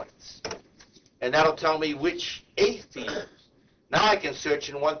 midpoints. And that'll tell me which 8th to use. Now I can search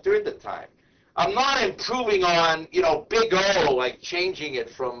in 1/3 the time. I'm not improving on, big O, like changing it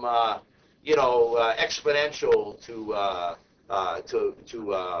from, exponential to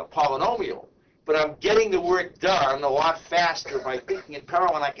polynomial. But I'm getting the work done a lot faster by thinking in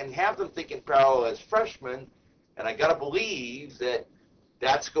parallel, and I can have them think in parallel as freshmen. And I got to believe that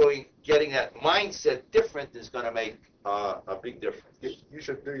getting that mindset different is going to make a big difference. You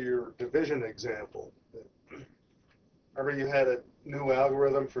should do your division example. Remember you had a new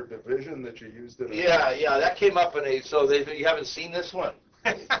algorithm for division that you used in Yeah, that came up in you haven't seen this one?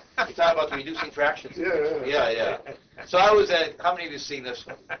 You're talking about the reducing fractions? Yeah. So I was how many of you have seen this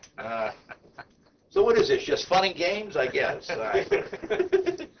one? So what is this, just fun and games, I guess? So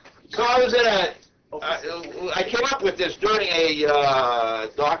I was I came up with this during a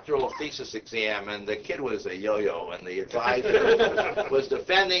doctoral thesis exam, and the kid was a yo-yo, and the advisor was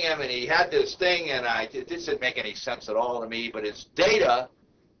defending him, and he had this thing, and it didn't make any sense at all to me, but his data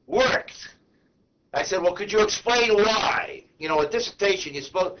worked. I said, well, could you explain why? A dissertation, in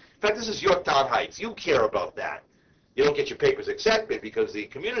fact, this is Yorktown Heights. You care about that. You don't get your papers accepted because the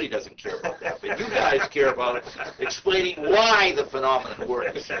community doesn't care about that. But you guys care about explaining why the phenomenon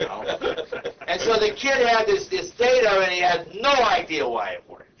works, And so the kid had this data, and he had no idea why it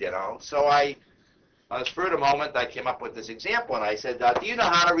worked, So on the spur of the moment, I came up with this example, and I said, do you know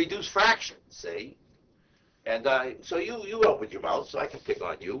how to reduce fractions, see? And so you opened your mouth, so I can pick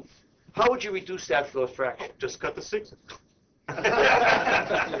on you. How would you reduce that for those fractions? Just cut the 6.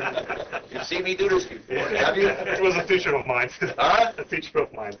 You've seen me do this before, have you? It was a teacher of mine. Huh? A teacher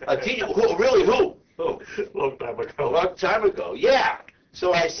of mine. A teacher? Who? Really? Who? Long time ago. A long time ago, yeah.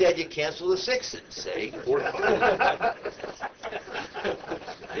 So I said you cancel the 6s, see?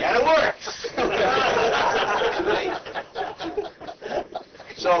 Yeah, it works.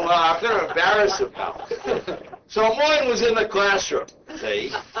 So I'm going to embarrass him now. So Moyne was in the classroom,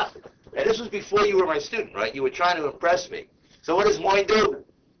 see? And this was before you were my student, right? You were trying to impress me. So what does Moyne do?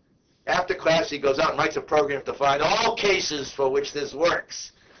 After class, he goes out and writes a program to find all cases for which this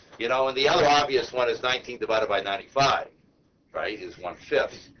works. And the other obvious one is 19 divided by 95, right, is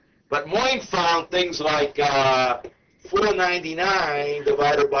 1/5. But Moyne found things like 499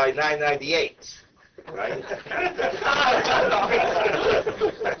 divided by 998, right?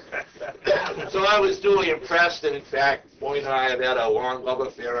 So I was duly impressed, and in fact, Moyne and I have had a long love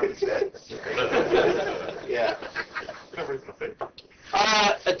affair ever since. Yeah.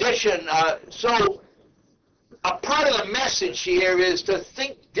 So a part of the message here is to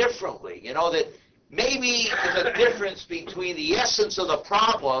think differently, that maybe there's a difference between the essence of the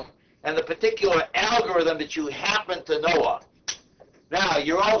problem and the particular algorithm that you happen to know of. Now,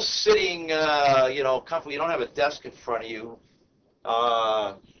 you're all sitting, comfortably. You don't have a desk in front of you.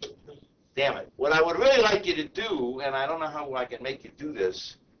 Damn it. What I would really like you to do, and I don't know how I can make you do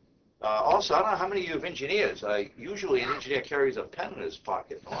this, also, I don't know how many of you have engineers. Usually an engineer carries a pen in his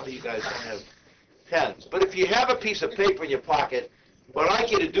pocket. A lot of you guys don't have pens. But if you have a piece of paper in your pocket, what I'd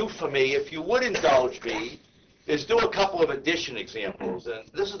like you to do for me, if you would indulge me, is do a couple of addition examples. And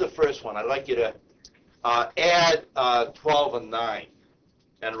this is the first one. I'd like you to add 12 and 9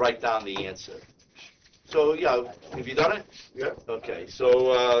 and write down the answer. So, yeah, have you done it? Yeah. Okay,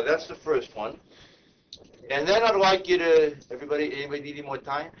 so that's the first one. And then I'd like you to, anybody need any more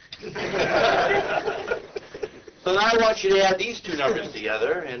time? So now I want you to add these two numbers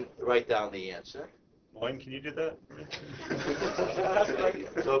together and write down the answer. Moyne, can you do that?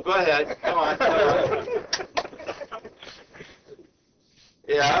 So go ahead, come on.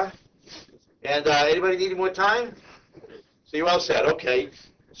 Yeah. And anybody need any more time? So you're all set, okay.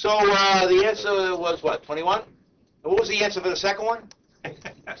 So the answer was what, 21? And what was the answer for the second one?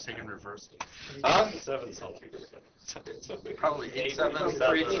 Second reverse. Huh? 7 something. Probably 8, 7,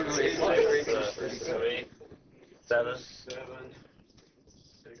 3, 2, 8, 8, 7.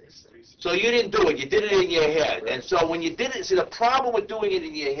 So you didn't do it, you did it in your head. And so when you did it, see the problem with doing it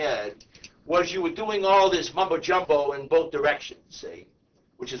in your head was you were doing all this mumbo jumbo in both directions, see?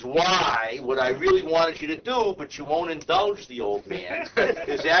 Which is why what I really wanted you to do, but you won't indulge the old man,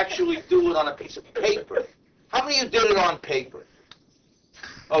 is actually do it on a piece of paper. How many of you did it on paper?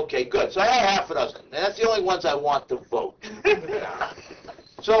 Okay, good. So I had half a dozen. And that's the only ones I want to vote.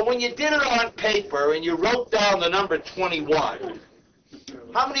 So when you did it on paper and you wrote down the number 21,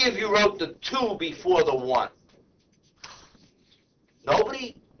 how many of you wrote the 2 before the 1?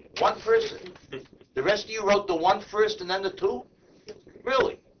 Nobody? One person? The rest of you wrote the 1 first and then the 2?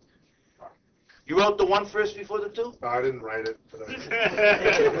 Really? You wrote the 1 first before the 2? No, I didn't write it.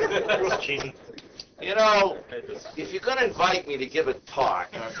 But Cheating. You know, if you're going to invite me to give a talk,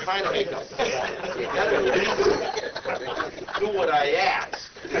 and I'm trying to make a point, you got to do what I ask.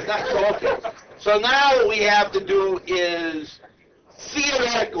 It's not talking. So now what we have to do is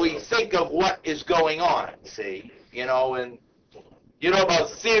theoretically think of what is going on, see? You know, and you know about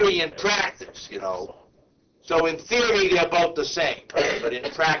theory and practice, you know. So in theory, they're both the same, but in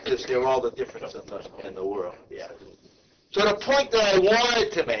practice, they're all the difference in the world. Yeah. So the point that I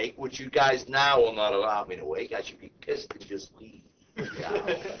wanted to make, which you guys now will not allow me to make, I should be pissed and just leave,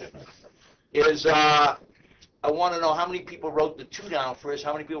 is I want to know how many people wrote the 2 down first,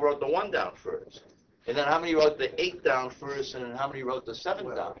 how many people wrote the 1 down first, and then how many wrote the 8 down first, and then how many wrote the 7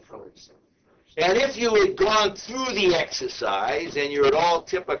 down first. And if you had gone through the exercise, and you're at all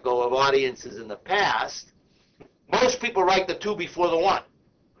typical of audiences in the past, most people write the 2 before the 1,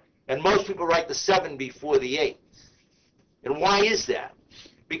 and most people write the 7 before the 8. And why is that?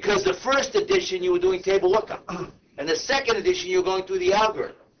 Because the first edition you were doing table lookup, and the second edition you were going through the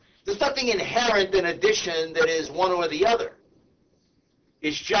algorithm. There's nothing inherent in addition that is one or the other.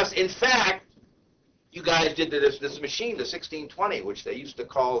 It's just, in fact, you guys did this machine, the 1620, which they used to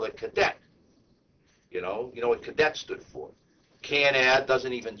call the cadet. You know what cadet stood for. Can't add,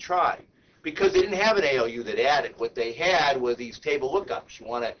 doesn't even try. Because they didn't have an ALU that added. What they had were these table lookups. You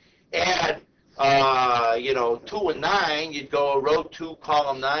want to add 2 and 9, you'd go row 2,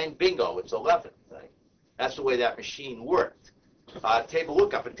 column 9, bingo, it's 11. Right? That's the way that machine worked. Table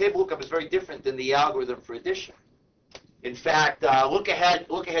lookup. And table lookup is very different than the algorithm for addition. In fact, look ahead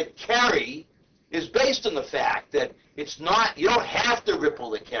carry is based on the fact that it's not, you don't have to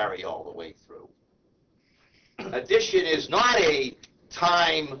ripple the carry all the way through. Addition is not a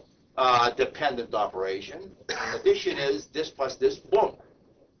time dependent operation. Addition is this plus this, boom.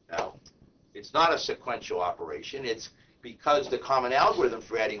 Now, it's not a sequential operation. It's because the common algorithm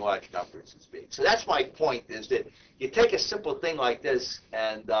for adding large numbers is big. So that's my point, is that you take a simple thing like this,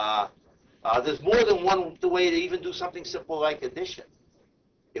 and there's more than one way to even do something simple like addition.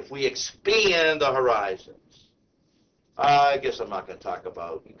 If we expand the horizons, I guess I'm not going to talk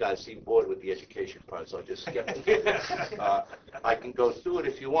about, you guys seem bored with the education part, so I'll just skip it. I can go through it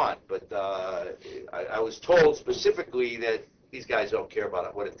if you want, but I was told specifically that these guys don't care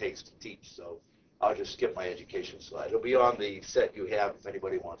about what it takes to teach, so I'll just skip my education slide. It'll be on the set you have if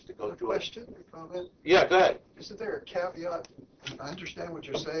anybody wants to go through it. Question or comment? Yeah, go ahead. Isn't there a caveat? I understand what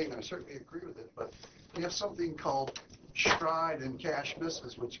you're saying, and I certainly agree with it, but we have something called stride and cache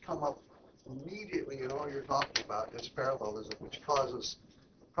misses, which come up immediately in all you're talking about as parallelism, which causes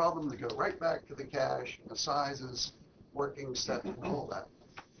the problem to go right back to the cache, the sizes, working set, and all that.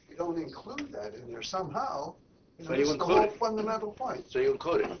 If you don't include that in there somehow, So you this is the include whole it. fundamental point. So you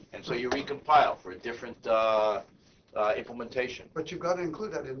include it, and so you recompile for a different implementation. But you've got to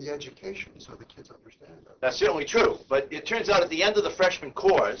include that in the education so the kids understand that. That's certainly true, but it turns out at the end of the freshman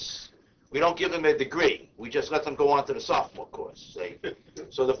course, we don't give them a degree. We just let them go on to the sophomore course.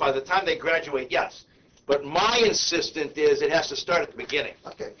 So that by the time they graduate, yes. But my insistence is it has to start at the beginning.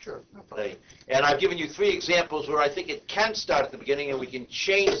 Okay, sure. No problem. And I've given you 3 examples where I think it can start at the beginning, and we can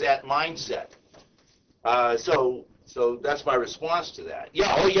change that mindset. So So that's my response to that.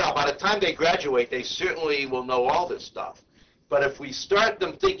 Yeah, oh yeah, by the time they graduate, they certainly will know all this stuff. But if we start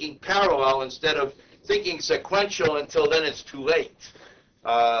them thinking parallel instead of thinking sequential until then it's too late,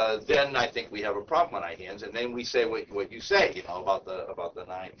 then I think we have a problem on our hands. And then we say what you say, you know, about the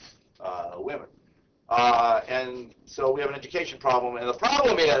 9 women. And so we have an education problem. And the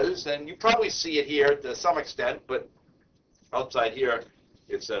problem is, and you probably see it here to some extent, but outside here,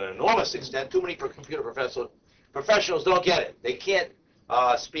 it's an enormous extent. Too many computer professionals don't get it. They can't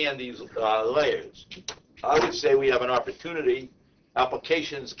span these layers. I would say we have an opportunity.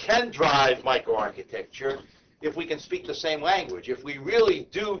 Applications can drive microarchitecture if we can speak the same language. If we really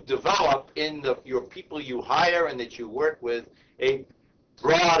do develop in your people you hire and that you work with a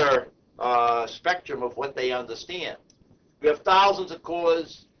broader spectrum of what they understand. We have thousands of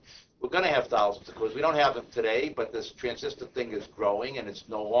cores. We're going to have thousands of cores. We don't have them today, but this transistor thing is growing, and it's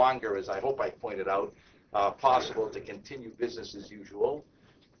no longer, as I hope I pointed out, possible to continue business as usual.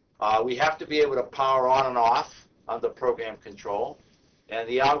 We have to be able to power on and off under program control. And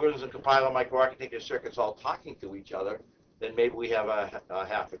the algorithms and compiler microarchitecture circuits all talking to each other, then maybe we have a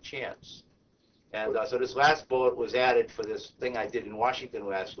half a chance. And so this last bullet was added for this thing I did in Washington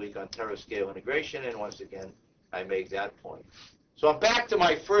last week on terascale integration, and once again, I made that point. So I'm back to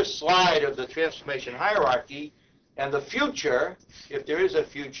my first slide of the transformation hierarchy, and the future, if there is a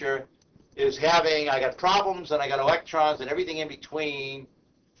future, is having, I got problems and I got electrons and everything in between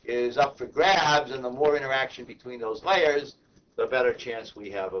is up for grabs, and the more interaction between those layers, the better chance we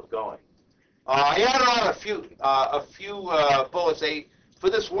have of going. I added on a few bullets. For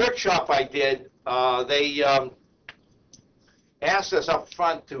this workshop I did, they asked us up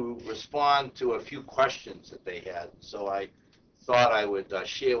front to respond to a few questions that they had. So I thought I would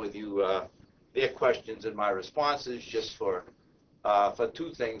share with you their questions and my responses, just for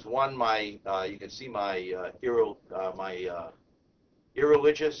two things. One, you can see my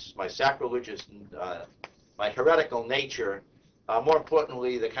irreligious, my sacrilegious, my heretical nature. More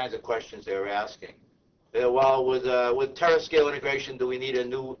importantly, the kinds of questions they were asking. Well, with terascale integration, do we need a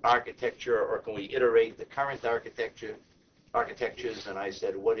new architecture, or can we iterate the current architectures? And I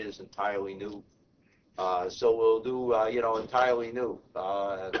said, what is entirely new? So we'll do, entirely new.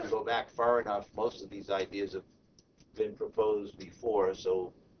 If we go back far enough, most of these ideas have been proposed before.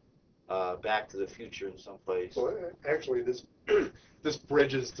 So Back to the Future in some place. Well, actually, this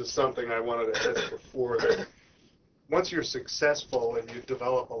bridges to something I wanted to ask before. That once you're successful and you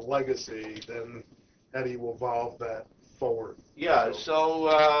develop a legacy, then how do you evolve that forward? Yeah, so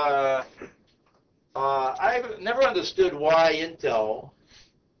I've never understood why Intel.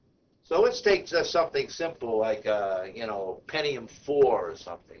 So let's take just something simple like Pentium 4 or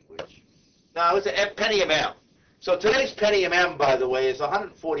something. No, it's a Pentium M. So today's Pentium M, by the way, is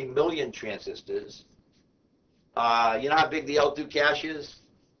 140 million transistors. You know how big the L2 cache is?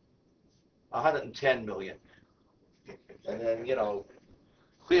 110 million. And then,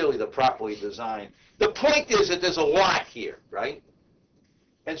 clearly they're properly designed. The point is that there's a lot here, right?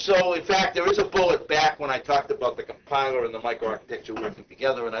 And so, in fact, there is a bullet back when I talked about the compiler and the microarchitecture working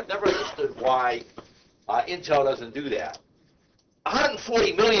together, and I've never understood why Intel doesn't do that.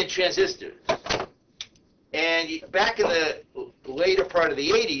 140 million transistors. And back in the later part of the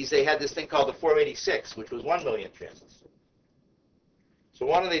 80s, they had this thing called the 486, which was 1 million transistors. So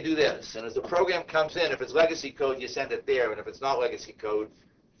why don't they do this? And as the program comes in, if it's legacy code, you send it there, and if it's not legacy code,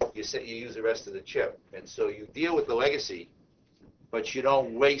 you use the rest of the chip. And so you deal with the legacy, but you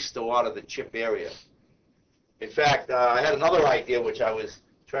don't waste a lot of the chip area. In fact, I had another idea which I was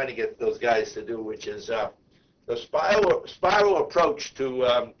trying to get those guys to do, which is the spiral approach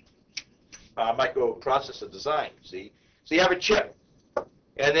to microprocessor design. See, so you have a chip,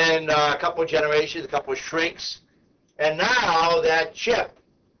 and then a couple of generations, a couple of shrinks, and now that chip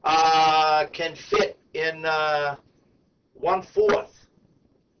can fit in 1/4.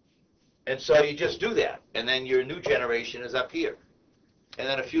 And so you just do that, and then your new generation is up here. And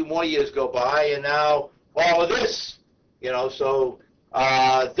then a few more years go by, and now all of this, so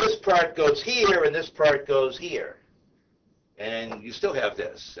this part goes here, and this part goes here. And you still have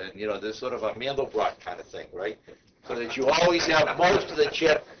this, and there's sort of a Mandelbrot kind of thing, right? So that you always have most of the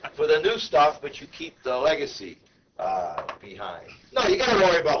chip for the new stuff, but you keep the legacy behind. No, you got to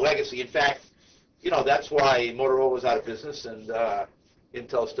worry about legacy. In fact, that's why Motorola was out of business and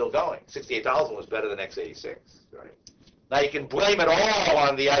Intel's still going. 68,000 was better than x86, right? Now you can blame it all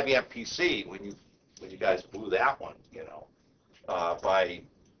on the IBM PC when you guys blew that one, by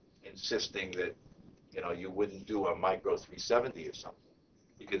insisting that you wouldn't do a Micro 370 or something.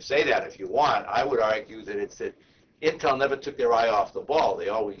 You can say that if you want. I would argue that it's that Intel never took their eye off the ball. They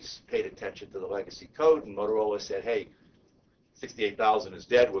always paid attention to the legacy code, and Motorola said, hey, 68,000 is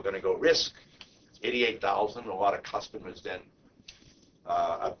dead, we're going to go RISC. 88,000, a lot of customers then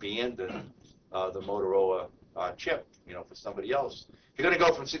abandoned the Motorola chip, for somebody else. If you're going to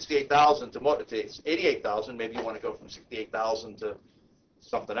go from 68,000 to 88,000, maybe you want to go from 68,000 to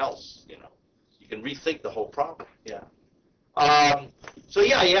something else, You can rethink the whole problem, yeah. So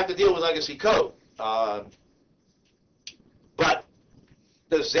yeah, you have to deal with legacy code. But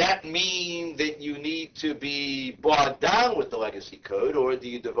does that mean that you need to be bogged down with the legacy code, or do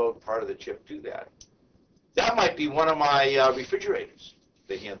you devote part of the chip to that? That might be one of my refrigerators,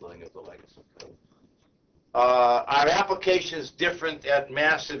 the handling of the legacy code. Are applications different at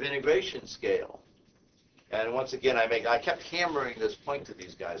massive integration scale? And once again, I kept hammering this point to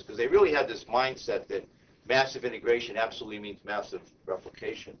these guys because they really had this mindset that massive integration absolutely means massive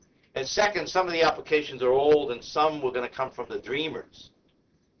replication. And second, some of the applications are old and some were going to come from the dreamers.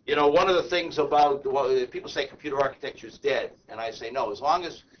 One of the things about, people say computer architecture is dead, and I say no, as long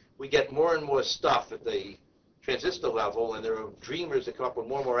as we get more and more stuff at the transistor level and there are dreamers that come up with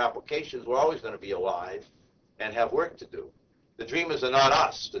more and more applications, we're always going to be alive and have work to do. The dreamers are not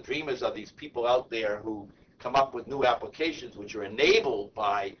us. The dreamers are these people out there who come up with new applications which are enabled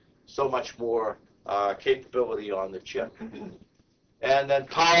by so much more capability on the chip. And then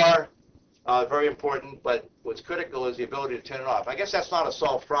power, very important, but what's critical is the ability to turn it off. I guess that's not a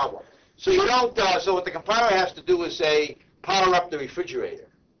solved problem. So you don't, so what the compiler has to do is say, power up the refrigerator.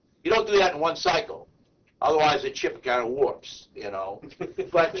 You don't do that in one cycle. Otherwise, the chip kind of warps,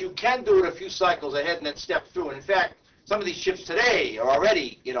 But you can do it a few cycles ahead and then step through. And in fact, some of these chips today are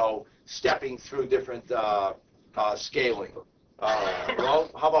already, stepping through different scaling.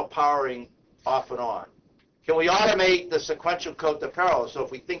 Well, how about powering off and on? Can we automate the sequential code to parallel? So if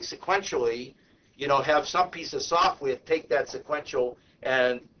we think sequentially, have some piece of software take that sequential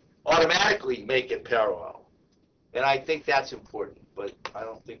and automatically make it parallel. And I think that's important, but I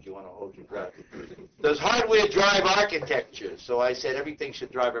don't think you want to hold your breath. Does hardware drive architecture? So I said everything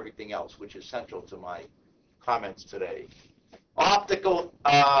should drive everything else, which is central to my comments today. Optical,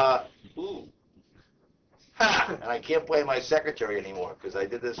 and I can't blame my secretary anymore because I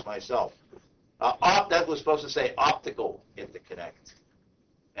did this myself. That was supposed to say optical interconnect.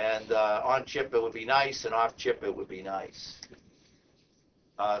 And on chip it would be nice, and off chip it would be nice.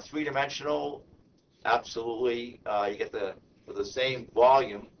 Three-dimensional, absolutely. You get for the same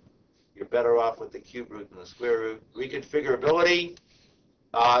volume, you're better off with the cube root than the square root. Reconfigurability.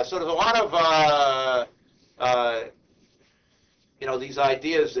 So there's a lot of these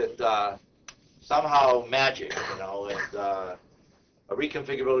ideas that somehow magic, and a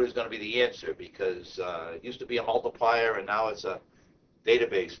reconfigurability is going to be the answer because it used to be a multiplier and now it's a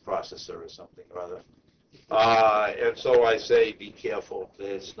database processor or something or other. And so I say be careful.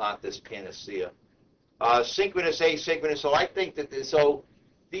 It's not this panacea. Synchronous, asynchronous. So I think that these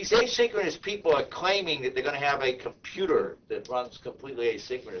asynchronous people are claiming that they're going to have a computer that runs completely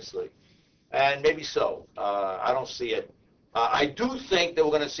asynchronously. And maybe so. I don't see it. I do think that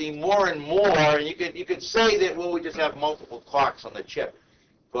we're going to see more and more, and you could say that, well, we just have multiple clocks on the chip.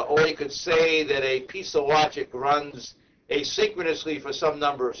 Or you could say that a piece of logic runs asynchronously for some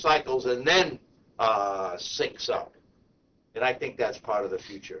number of cycles and then syncs up. And I think that's part of the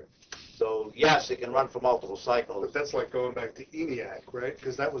future. So, yes, it can run for multiple cycles. But that's like going back to ENIAC, right?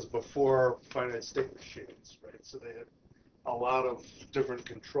 Because that was before finite state machines, right? So they had a lot of different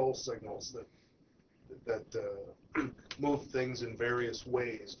control signals that move things in various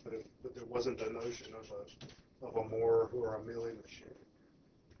ways, but there wasn't a notion of a Moore or a Mealy machine.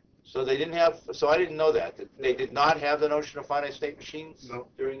 So they didn't have. So I didn't know that they did not have the notion of finite state machines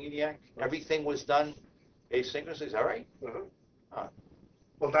during ENIAC. Everything was done asynchronously. Is that right? Huh.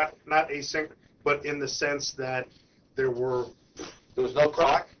 Well, not async, but in the sense that there was no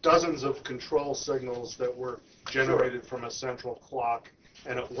clock. Dozens of control signals that were generated from a central clock,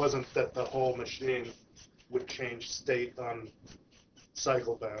 and it wasn't that the whole machine would change state on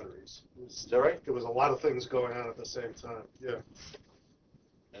cycle boundaries. Is that right? There was a lot of things going on at the same time. Yeah.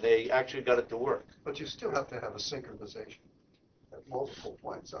 And they actually got it to work. But you still have to have a synchronization at multiple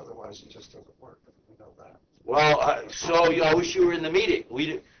points, otherwise it just doesn't work. We know that. Well, I wish you were in the meeting.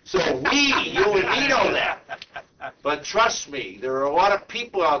 You and me know that. But trust me, there are a lot of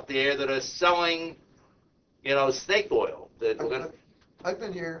people out there that are selling, snake oil. I've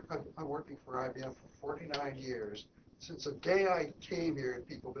been here, I'm working for IBM for 49 years. Since the day I came here,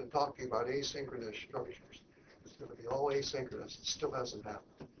 people have been talking about asynchronous structures. It's going to be all asynchronous. It still hasn't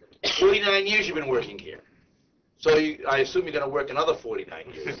happened. 49 years you've been working here. So I assume you're going to work another 49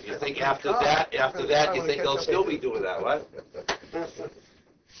 years. You think after that, you think they'll still be doing that, what?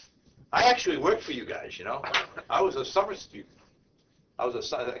 I actually worked for you guys, you know. I was a summer student. I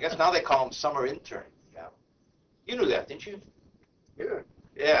guess now they call them summer intern. Yeah. You knew that, didn't you? Yeah.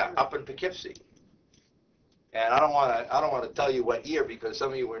 Yeah, up in Poughkeepsie. And I don't want to tell you what year because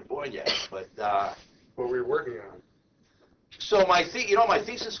some of you weren't born yet. But What were you working on? so my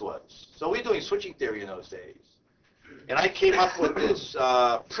thesis was, so we're doing switching theory in those days. And I came up with this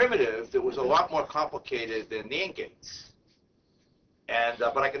primitive that was a lot more complicated than NAND gates. And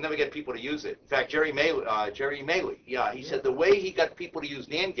but I could never get people to use it. In fact, Jerry Maley, yeah, he said the way he got people to use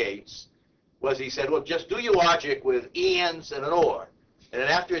NAND gates was he said, look, just do your logic with ands and an or. And then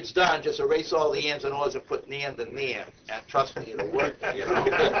after it's done, just erase all the ands and ors and put NAND and NAND. And trust me, it'll work. You know?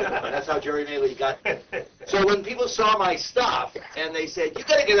 That's how Jerry Maley got it. So when people saw my stuff and they said, you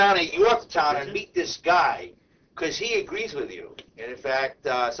got to get down to Yorktown and meet this guy because he agrees with you. And in fact,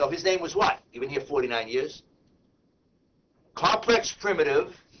 so his name was what? You've been here 49 years? Complex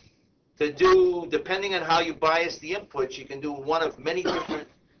primitive to do, depending on how you bias the inputs, you can do one of many different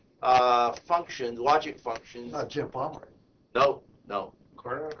functions, logic functions. Not Jim Palmer. No.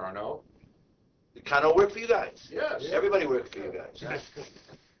 Carnot. Did Carnot work for you guys? Yes. Everybody worked for you guys.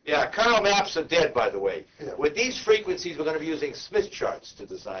 Yeah, Carnot maps are dead, by the way. Yeah. With these frequencies, we're going to be using Smith charts to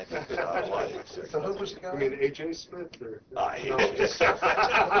design logic. So who was the guy? I mean, A.J. Smith? Or? Who was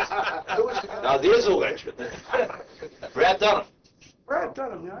the guy? Now, there's a legend. Brad Dunham. Brad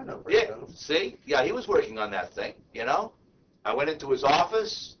Dunham, yeah, I know Brad Yeah, Dunham. see? Yeah, he was working on that thing, you know? I went into his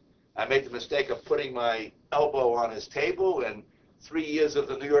office. I made the mistake of putting my elbow on his table, and 3 years of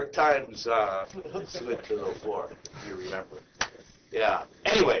the New York Times slid to the floor, if you remember. Yeah.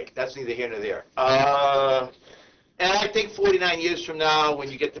 Anyway, that's neither here nor there. And I think 49 years from now,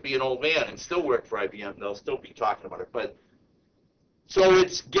 when you get to be an old man and still work for IBM, they'll still be talking about it. But so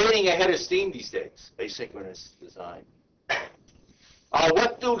it's gaining a head of steam these days, asynchronous design.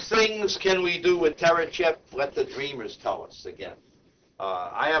 What things can we do with TerraChip? Let the dreamers tell us again.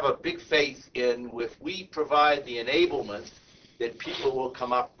 I have a big faith in if we provide the enablement that people will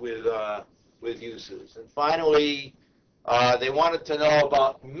come up with uses. And finally, they wanted to know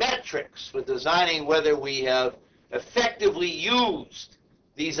about metrics for designing whether we have effectively used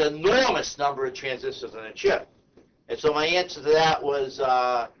these enormous number of transistors in a chip. And so my answer to that was,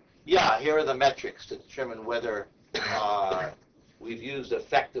 yeah, here are the metrics to determine whether we've used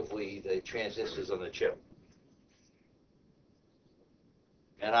effectively the transistors on the chip.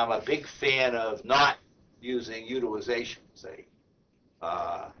 And I'm a big fan of not using utilization, say.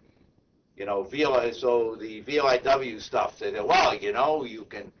 You know, so the VLIW stuff, they say, well, you know, you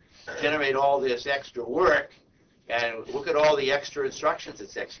can generate all this extra work, and look at all the extra instructions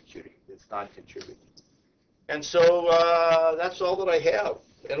it's executing. It's not contributing. And so that's all that I have.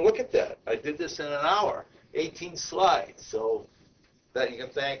 And look at that. I did this in an hour, 18 slides. So that you can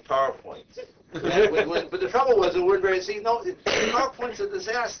thank PowerPoint. But the trouble was, it weren't very, PowerPoint's a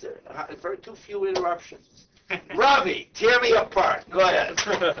disaster. Very too few interruptions. Ravi, tear me apart. Go ahead.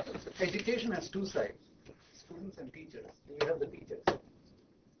 Education has two sides, students and teachers. You have the teachers.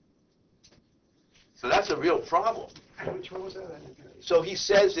 So that's a real problem. Which one was that? So he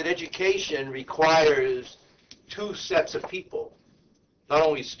says that education requires two sets of people, not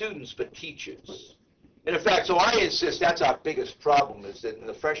only students, but teachers. And in fact, so I insist that's our biggest problem is that in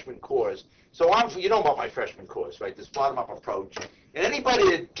the freshman course, so you know about my freshman course, right, this bottom-up approach. And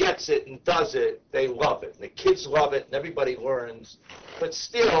anybody that gets it and does it, they love it. And the kids love it, and everybody learns. But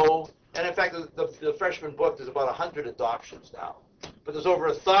still, and in fact, the freshman book, there's about 100 adoptions now. But there's over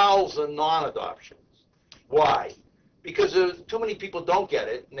 1,000 non-adoptions. Why? Because too many people don't get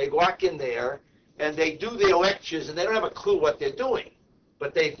it, and they walk in there, and they do their lectures, and they don't have a clue what they're doing.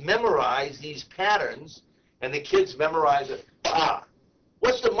 But they've memorized these patterns, and the kids memorize it.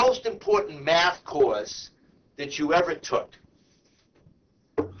 What's the most important math course that you ever took?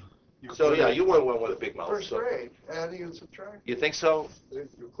 So, yeah, you weren't one with a big mouth. First grade, adding and subtracting. You think so?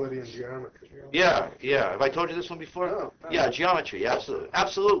 Euclidean geometry. Yeah. Have I told you this one before? No. Yeah, geometry,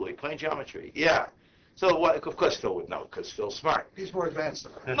 absolutely. Plain geometry, yeah. So, of course Phil would know, because Phil's smart. He's more advanced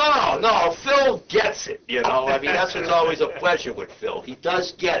than No, Phil gets it, you know. I mean, that's what's always a pleasure with Phil. He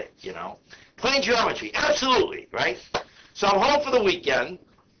does get it, you know. Plain geometry, absolutely, right? So I'm home for the weekend,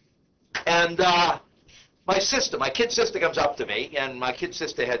 and my kid sister comes up to me, and my kid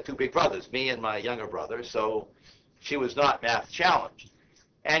sister had two big brothers, me and my younger brother, so she was not math challenged.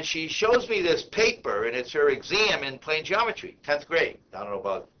 And she shows me this paper, and it's her exam in plain geometry, 10th grade. I don't know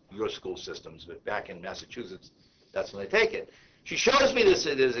about your school systems, but back in Massachusetts, that's when they take it. She shows me this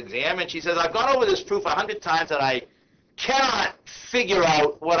exam, and she says, I've gone over this proof 100 times, and I cannot figure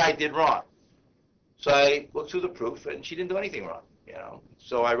out what I did wrong. So I looked through the proof, and she didn't do anything wrong, you know.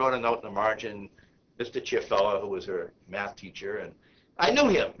 So I wrote a note in the margin, Mr. Chiafella, who was her math teacher, and I knew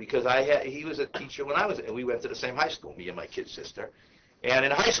him because he was a teacher when and we went to the same high school, me and my kid sister. And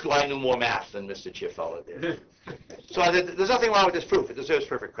in high school, I knew more math than Mr. Chiafella did. So I said, there's nothing wrong with this proof. It deserves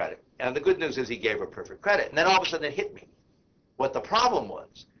perfect credit. And the good news is he gave her perfect credit. And then all of a sudden it hit me what the problem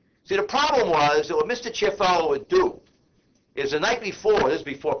was. See, the problem was that what Mr. Chiafella would do is the night before, this is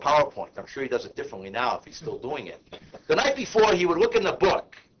before PowerPoint. I'm sure he does it differently now if he's still doing it. The night before, he would look in the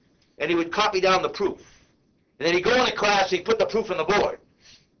book, and he would copy down the proof. And then he'd go into class, and he'd put the proof on the board.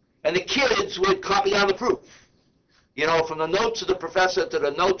 And the kids would copy down the proof. You know, from the notes of the professor to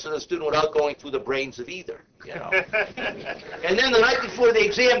the notes of the student without going through the brains of either, you know. And then the night before the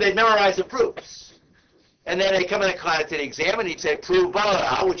exam, they'd memorize the proofs. And then they'd come in class to the exam, and he'd say, prove blah,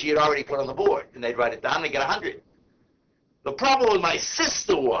 blah, blah, which he had already put on the board. And they'd write it down, and they'd get 100. The problem with my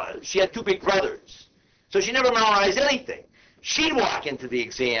sister was she had two big brothers. So she never memorized anything. She'd walk into the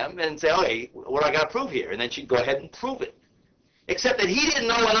exam and say, oh, hey, what do I got to prove here? And then she'd go ahead and prove it. Except that he didn't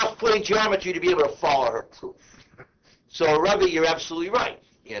know enough plane geometry to be able to follow her proof. So, Ravi, you're absolutely right,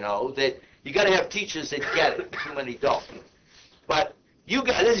 you know, that you got to have teachers that get it. Too many don't. But you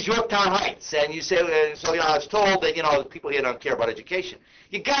got, this is Yorktown Heights, and you say, so, you know, I was told that, you know, people here don't care about education.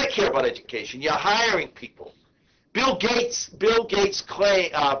 You got to care about education. You're hiring people. Bill Gates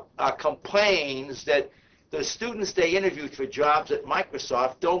complains that the students they interviewed for jobs at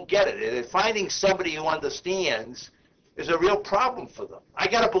Microsoft don't get it. And finding somebody who understands is a real problem for them. I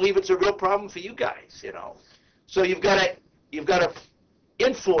got to believe it's a real problem for you guys, you know. So you've got to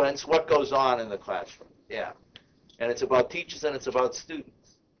influence what goes on in the classroom. Yeah. And it's about teachers and it's about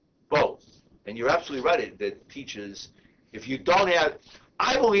students, both. And you're absolutely right that teachers, if you don't have,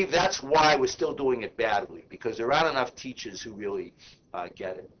 I believe that's why we're still doing it badly, because there aren't enough teachers who really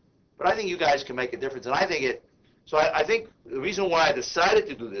get it. But I think you guys can make a difference, and I think I think the reason why I decided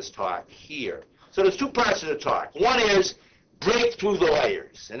to do this talk here, so there's two parts to the talk. One is break through the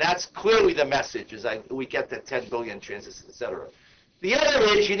layers, and that's clearly the message, is we get the 10 billion transistors, et cetera. The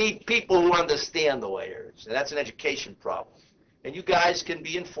other is you need people who understand the layers, and that's an education problem. And you guys can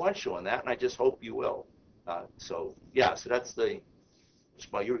be influential in that, and I just hope you will. So that's the,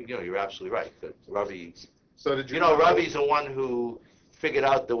 well, you're absolutely right. That Ravi, So did you? Ravi's the one who figured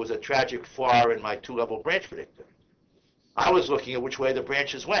out there was a tragic flaw in my two-level branch predictor. I was looking at which way the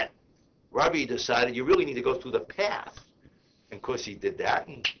branches went. Ravi decided you really need to go through the path. And of course he did that,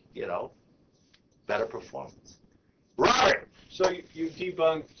 and, better performance. Robert! So you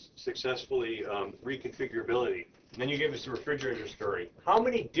debunked successfully reconfigurability. And then you gave us the refrigerator story. How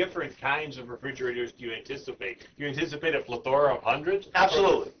many different kinds of refrigerators do you anticipate? Do you anticipate a plethora of hundreds?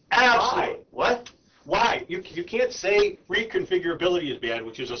 Absolutely. Absolutely. Why? What? Why? You can't say reconfigurability is bad,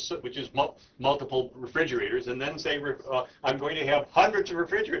 which is multiple refrigerators, and then say I'm going to have hundreds of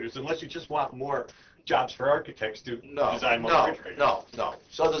refrigerators, unless you just want more jobs for architects to design more refrigerators. No.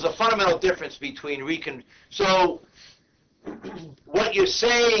 So there's a fundamental difference between So what you're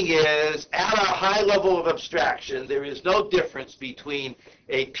saying is, at a high level of abstraction, there is no difference between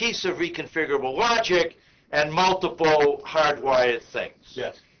a piece of reconfigurable logic and multiple hardwired things.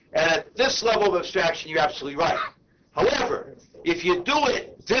 Yes. And at this level of abstraction, you're absolutely right. However, if you do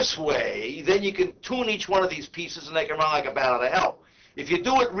it this way, then you can tune each one of these pieces and they can run like a bat out of hell. If you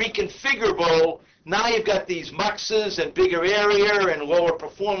do it reconfigurable, now you've got these muxes and bigger area and lower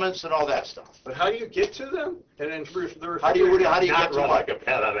performance and all that stuff. But how do you get to them? And then the refrigerator how do you get to run them? like a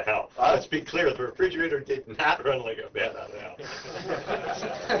bat out of hell. Let's be clear, the refrigerator did not run like a bat out of hell.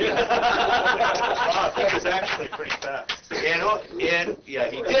 That was actually pretty fast. Yeah,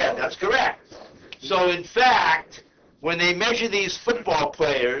 he did. That's correct. So in fact, when they measure these football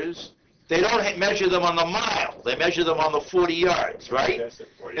players, they don't measure them on the mile. They measure them on the 40 yards, right?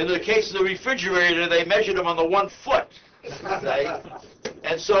 In the case of the refrigerator, they measure them on the 1 foot, right?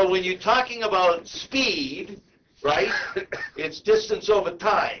 And so when you're talking about speed, right, it's distance over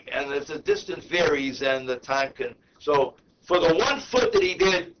time. And if the distance varies, then the time can... So for the 1 foot that he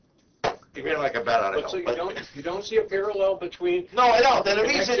did, he ran like a bat out of hell. So you don't see a parallel between... No, I don't. And the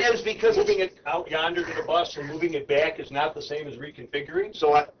reason is because... Moving it out yonder to the bus and moving it back is not the same as reconfiguring?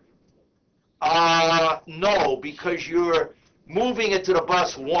 So no, because you're moving it to the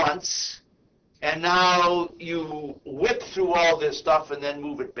bus once, and now you whip through all this stuff and then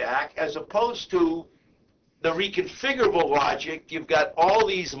move it back, as opposed to the reconfigurable logic. You've got all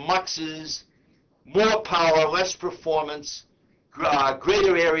these muxes, more power, less performance,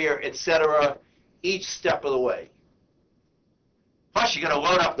 greater area, etc., each step of the way. Plus, you got to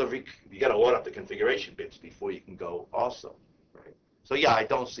load up the configuration bits before you can go also. Right? So yeah, I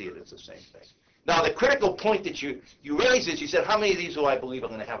don't see it as the same thing. Now, the critical point that you raised is, you said, how many of these do I believe I'm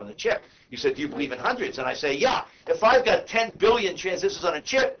going to have on the chip? You said, do you believe in hundreds? And I say, yeah. If I've got 10 billion transistors on a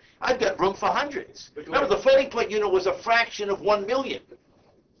chip, I've got room for hundreds. Remember, the floating point unit was a fraction of 1 million.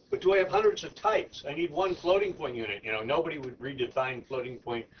 But do I have hundreds of types? I need one floating point unit. You know, nobody would redefine floating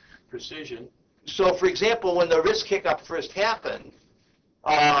point precision. So, for example, when the RISC hiccup first happened,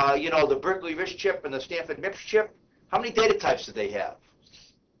 you know, the Berkeley RISC chip and the Stanford MIPS chip, how many data types did they have?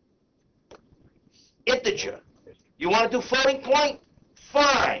 Integer. You want to do floating point?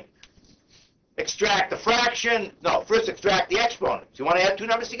 Fine. Extract the fraction. No, first extract the exponents. You want to add two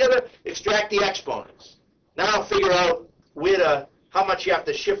numbers together? Extract the exponents. Now figure out how much you have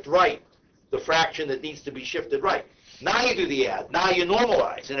to shift right, the fraction that needs to be shifted right. Now you do the add. Now you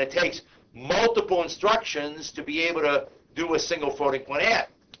normalize, and it takes multiple instructions to be able to do a single floating point add.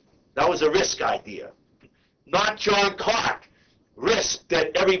 That was a RISC idea. Not John Clark. RISC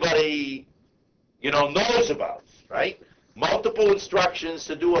that everybody, you know, knows about, right? Multiple instructions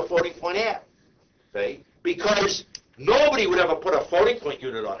to do a floating point add, okay? Because nobody would ever put a floating point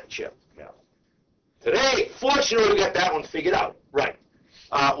unit on a chip. You know. Today, fortunately, we got that one figured out, right?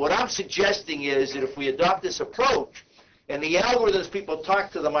 What I'm suggesting is that if we adopt this approach, and the algorithms people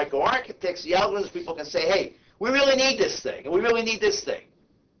talk to the microarchitects, the algorithms people can say, hey, we really need this thing, and we really need this thing.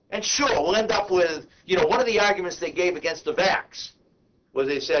 And sure, we'll end up with, you know, one of the arguments they gave against the VAX was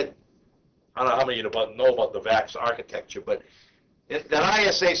they said, I don't know how many of you know about the VAX architecture, but that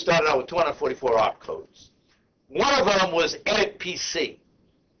ISA started out with 244 opcodes. One of them was edit PC.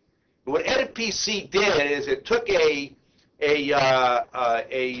 What edit PC did is it took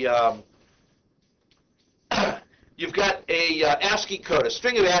you've got a ASCII code, a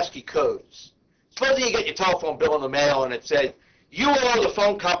string of ASCII codes. Supposing you get your telephone bill in the mail and it said, you owe the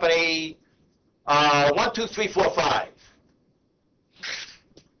phone company 12345.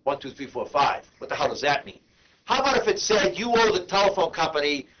 12345. What the hell does that mean? How about if it said you owe the telephone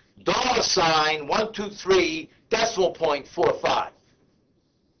company $123 decimal point 45?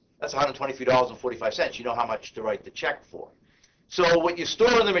 That's $123.45. You know how much to write the check for. So what you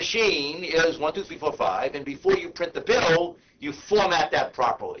store in the machine is 12345, and before you print the bill, you format that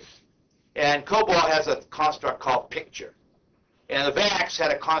properly. And COBOL has a construct called picture. And the VAX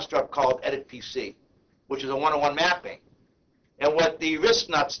had a construct called edit PC, which is a one-to-one mapping. And what the RISC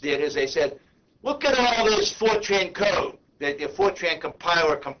nuts did is they said, look at all this Fortran code that the Fortran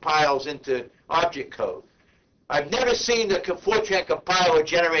compiler compiles into object code. I've never seen the Fortran compiler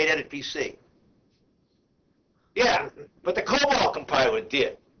generate edit PC. Yeah, but the COBOL compiler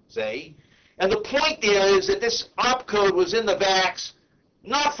did, see? And the point is that this opcode was in the VAX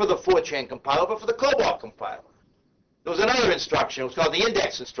not for the Fortran compiler, but for the COBOL compiler. There was another instruction, it was called the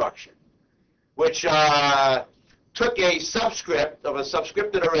index instruction, which took a subscript of a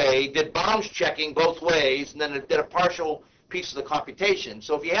subscripted array, did bounds checking both ways, and then it did a partial piece of the computation.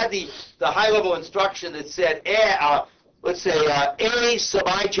 So if you had the high-level instruction that said, let's say A sub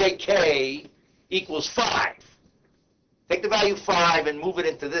ijk equals 5. Take the value 5 and move it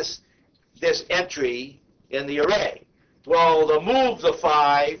into this entry in the array. Well, to move the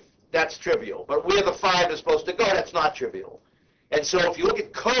 5, that's trivial. But where the 5 is supposed to go, that's not trivial. And so if you look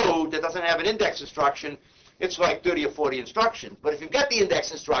at code that doesn't have an index instruction, it's like 30 or 40 instructions. But if you've got the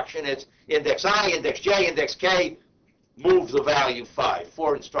index instruction, it's index I, index J, index K, move the value 5,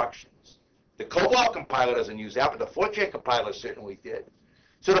 4 instructions. The COBOL compiler doesn't use that, but the Fortran compiler certainly did.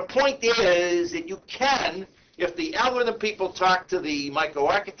 So the point is that you can, if the algorithm people talk to the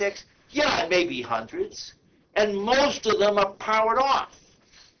microarchitects, yeah, it may be hundreds, and most of them are powered off.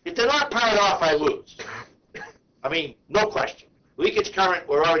 If they're not powered off, I lose. I mean, no question. Leakage current,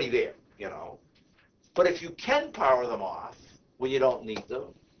 we're already there, you know. But if you can power them off when you don't need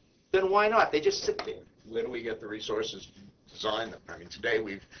them, then why not? They just sit there. Where do we get the resources to design them? I mean, today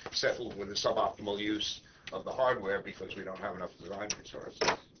we've settled with the suboptimal use of the hardware because we don't have enough design resources.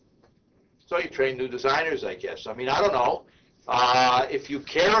 So you train new designers, I guess. I mean, I don't know. If you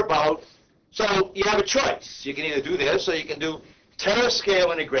care about... So you have a choice. You can either do this or you can do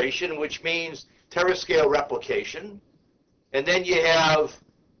terascale integration, which means terascale replication. And then you have,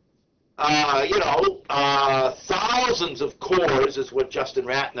 thousands of cores, is what Justin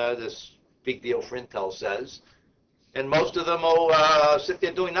Ratner, this big deal for Intel, says. And most of them will sit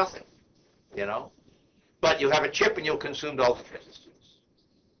there doing nothing, you know. But you have a chip and you'll consume all the transistors.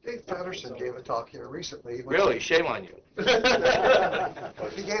 Dave Patterson gave a talk here recently. Really? Shame on you.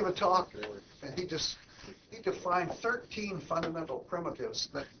 He gave a talk, and he defined 13 fundamental primitives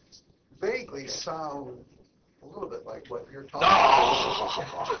that vaguely sound a little bit like what you're talking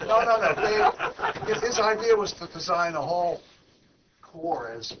about. No. His idea was to design a whole core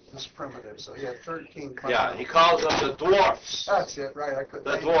as this primitive, so he had 13. Yeah, he calls them the dwarfs. That's it, right? I couldn't.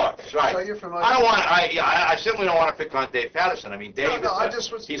 The dwarfs, right. So you're familiar. I don't want. I certainly don't want to pick on Dave Patterson. I mean, Dave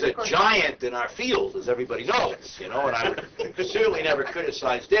he's a giant in our field, as everybody knows, and I would certainly never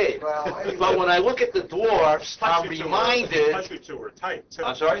criticize Dave. Well, anyway. But when I look at the dwarfs, I'm reminded. Plus you two were tight, too.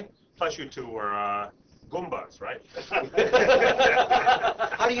 I'm sorry? Plus you two were Goombas, right?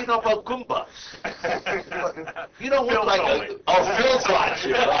 How do you know about Goombas? You don't look Phil like told me. Phil thought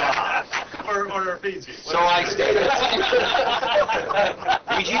you. Or Fiji. So I stayed at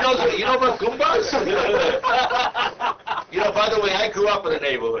Fiji knows. You know about Goombas? By the way, I grew up in the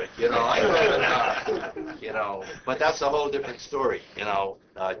neighborhood. I grew up in, but that's a whole different story.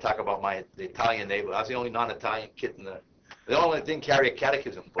 Talk about the Italian neighborhood. I was the only non-Italian kid in the only that didn't carry a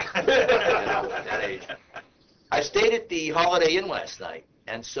catechism book. At that age. I stayed at the Holiday Inn last night,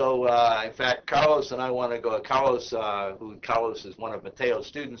 and so in fact, Carlos and I want to go. Carlos is one of Mateo's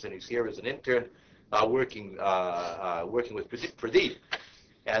students, and he's here as an intern, working with Pradeep.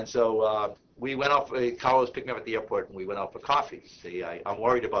 And so we went off. Carlos picked me up at the airport, and we went out for coffee. See, I'm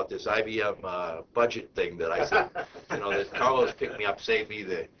worried about this IBM budget thing that I said. That Carlos picked me up, saved me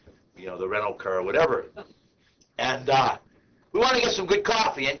the rental car or whatever. And we want to get some good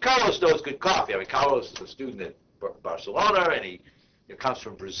coffee, and Carlos knows good coffee. I mean, Carlos is a student at Barcelona, and he comes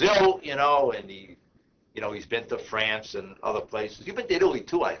from Brazil, and he's been to France and other places. You've been to Italy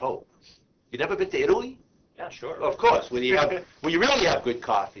too, I hope. You never been to Italy? Yeah, sure. Of course. When you really have good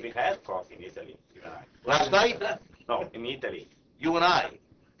coffee. We had coffee in Italy, you and I. Last night? No, in Italy. You and I.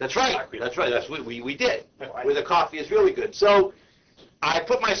 That's right. That's right. That's what we did. Where the coffee is really good. So I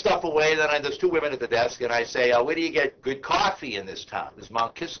put my stuff away, then there's two women at the desk, and I say, where do you get good coffee in this town, this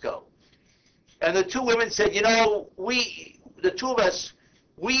Mount Kisco? And the two women said, the two of us,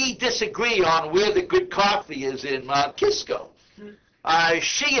 we disagree on where the good coffee is in Mount Kisco.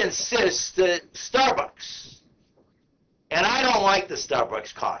 She insists that Starbucks. And I don't like the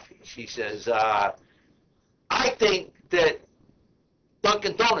Starbucks coffee. She says, I think that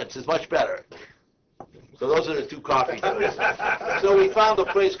Dunkin' Donuts is much better. So those are the two coffee choices. So we found a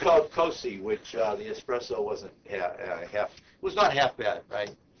place called Cosi, which the espresso wasn't was not half bad, right?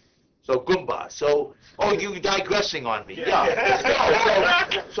 So Goomba. So, you digressing on me? Yeah.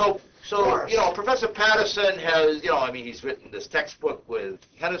 So Professor Patterson has, he's written this textbook with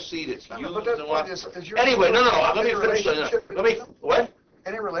Hennessy that's used and what. Anyway, no. Let me finish. What?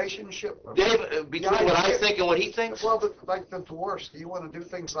 Any relationship? Dave, between what I think and what he thinks? Well, like the dwarfs, do you want to do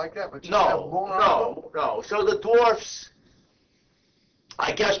things like that? But no. So the dwarfs,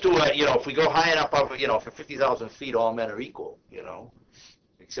 I guess if we go high enough up, for 50,000 feet, all men are equal,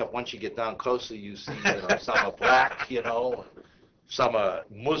 Except once you get down closer, you see, some are black, some are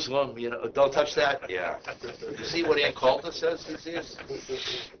Muslim, don't touch that. Yeah. You see what Ann Coulter says these days?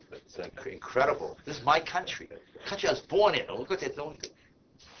 It's incredible. This is my country. The country I was born in. Look what they're doing.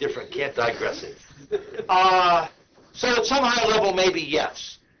 Different, can't digress it. So at some high level, maybe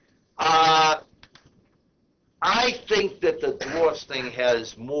yes. I think that the dwarfs thing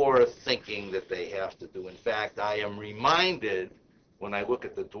has more thinking that they have to do. In fact, I am reminded when I look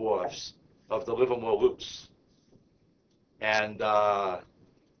at the dwarfs of the Livermore Loops. And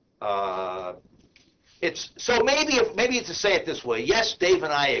it's so maybe to say it this way. Yes, Dave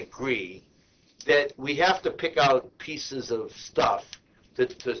and I agree that we have to pick out pieces of stuff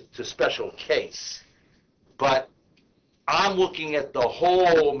to special case, but I'm looking at the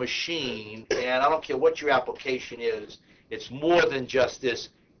whole machine, and I don't care what your application is. It's more than just this.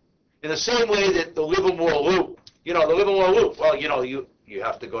 In the same way that the Livermore Loop, well, you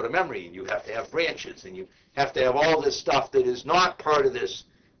have to go to memory, and you have to have branches, and you have to have all this stuff that is not part of this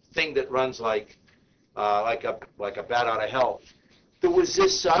thing that runs like a bat out of hell. There was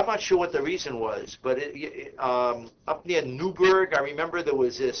this, I'm not sure what the reason was, but up near Newburgh, I remember there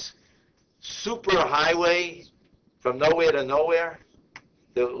was this super highway from nowhere to nowhere,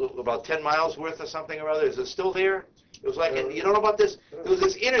 about 10 miles worth or something or other. Is it still there? It was like, you don't know about this? There was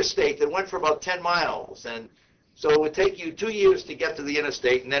this interstate that went for about 10 miles, and so it would take you 2 years to get to the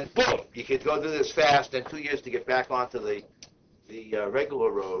interstate, and then boom, you could go do this fast, and 2 years to get back onto the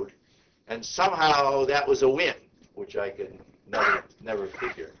regular road, and somehow that was a win, which I could never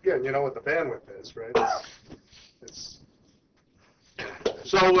figure. Yeah, and you know what the bandwidth is, right? It's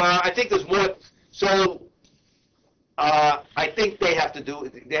So I think there's more. So I think they have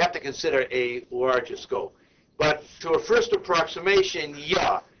to consider a larger scope. But to a first approximation,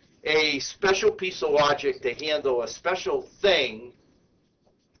 yeah, a special piece of logic to handle a special thing.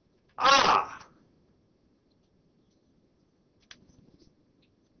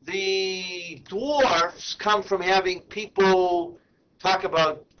 the dwarfs come from having people talk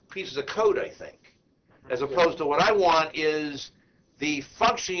about pieces of code, I think, as opposed to what I want is the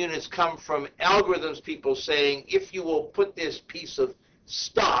function units come from algorithms, people saying, if you will put this piece of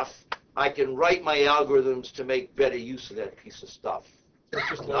stuff, I can write my algorithms to make better use of that piece of stuff.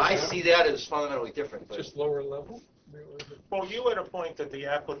 Now, I see that as fundamentally different. But Just lower level? Well, you had a point that the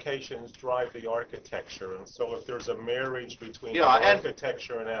applications drive the architecture, and so if there's a marriage between the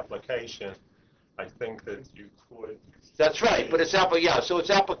architecture and application, I think that you could. That's right, but it's so it's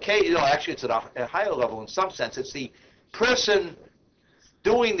application. Actually, it's at a higher level in some sense. It's the person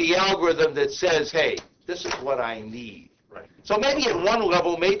doing the algorithm that says, "Hey, this is what I need." Right. So maybe at one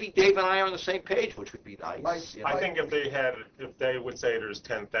level, maybe Dave and I are on the same page, which would be nice. I think if they would say there's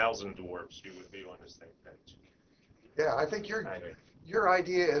 10,000 dwarfs, you would be on the same page. Yeah, I think your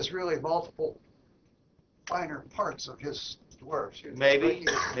idea is really multiple finer parts of his dwarfs. You're Maybe. breaking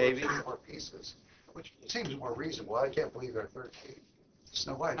it into more pieces, which seems more reasonable. I can't believe there are 13.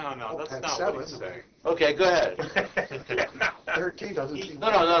 Snow White. No, that's had not 7. what he's saying. Okay, go ahead. 13 doesn't seem.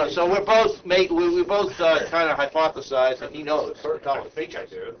 No. So we're both we both kind of hypothesize, and he knows. I think I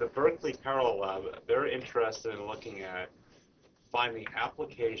do. The Berkeley Parallel Lab, they're interested in looking at finding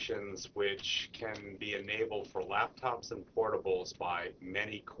applications which can be enabled for laptops and portables by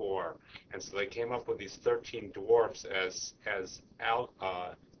many core. And so they came up with these 13 dwarfs as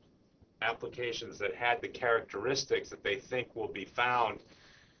applications that had the characteristics that they think will be found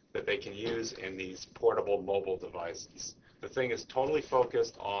that they can use in these portable mobile devices. The thing is totally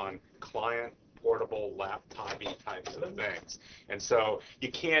focused on client portable laptop-y types of things. And so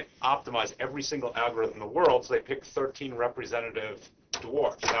you can't optimize every single algorithm in the world, so they picked 13 representative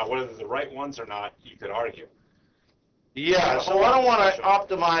dwarfs. Now, whether they're the right ones or not, you could argue. Yeah, so I don't want to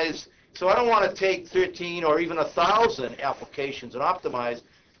optimize, so I don't want to take 13 or even 1,000 applications and optimize.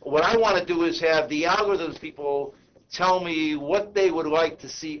 What I want to do is have the algorithms people tell me what they would like to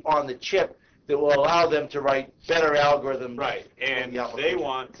see on the chip that will allow them to write better algorithms. Right, and they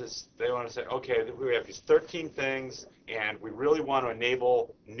want to say, okay, we have these 13 things, and we really want to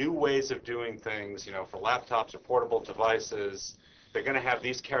enable new ways of doing things, for laptops or portable devices. They're going to have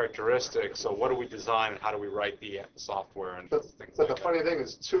these characteristics, so what do we design and how do we write the software and things like that. But the funny thing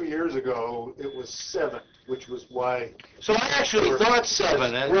is, 2 years ago, it was 7, which was why. So I actually thought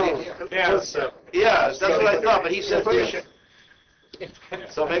 7. And Yeah, it was 7. Yeah, that's what I thought, but he said 13.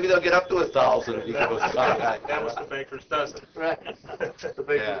 So maybe they'll get up to 1,000 if you go back. That was the baker's dozen. Right.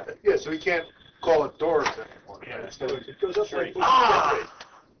 Yeah, so we can't call it doors anymore. Yeah. It goes up like.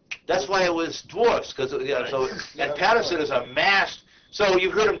 That's why it was dwarfs, because and Patterson is a master. So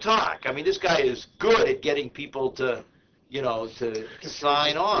you've heard him talk. I mean, this guy is good at getting people to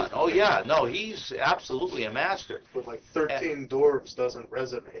sign on. Oh yeah, no, he's absolutely a master. With like 13 dwarfs doesn't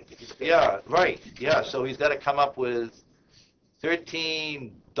resonate. Yeah, right. Yeah, so he's got to come up with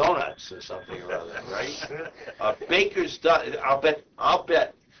 13 donuts or something or other, right? Baker's dozen. I'll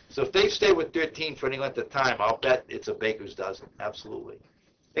bet. So if they stay with 13 for any length of time, I'll bet it's a baker's dozen. Absolutely.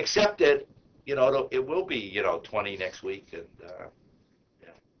 Except that, it will be, 20 next week, and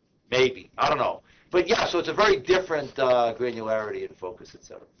maybe. I don't know. But yeah, so it's a very different granularity and focus,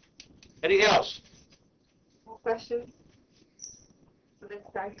 etc. Anything else? More questions? So let's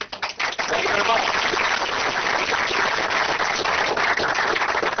start. Thank you very much.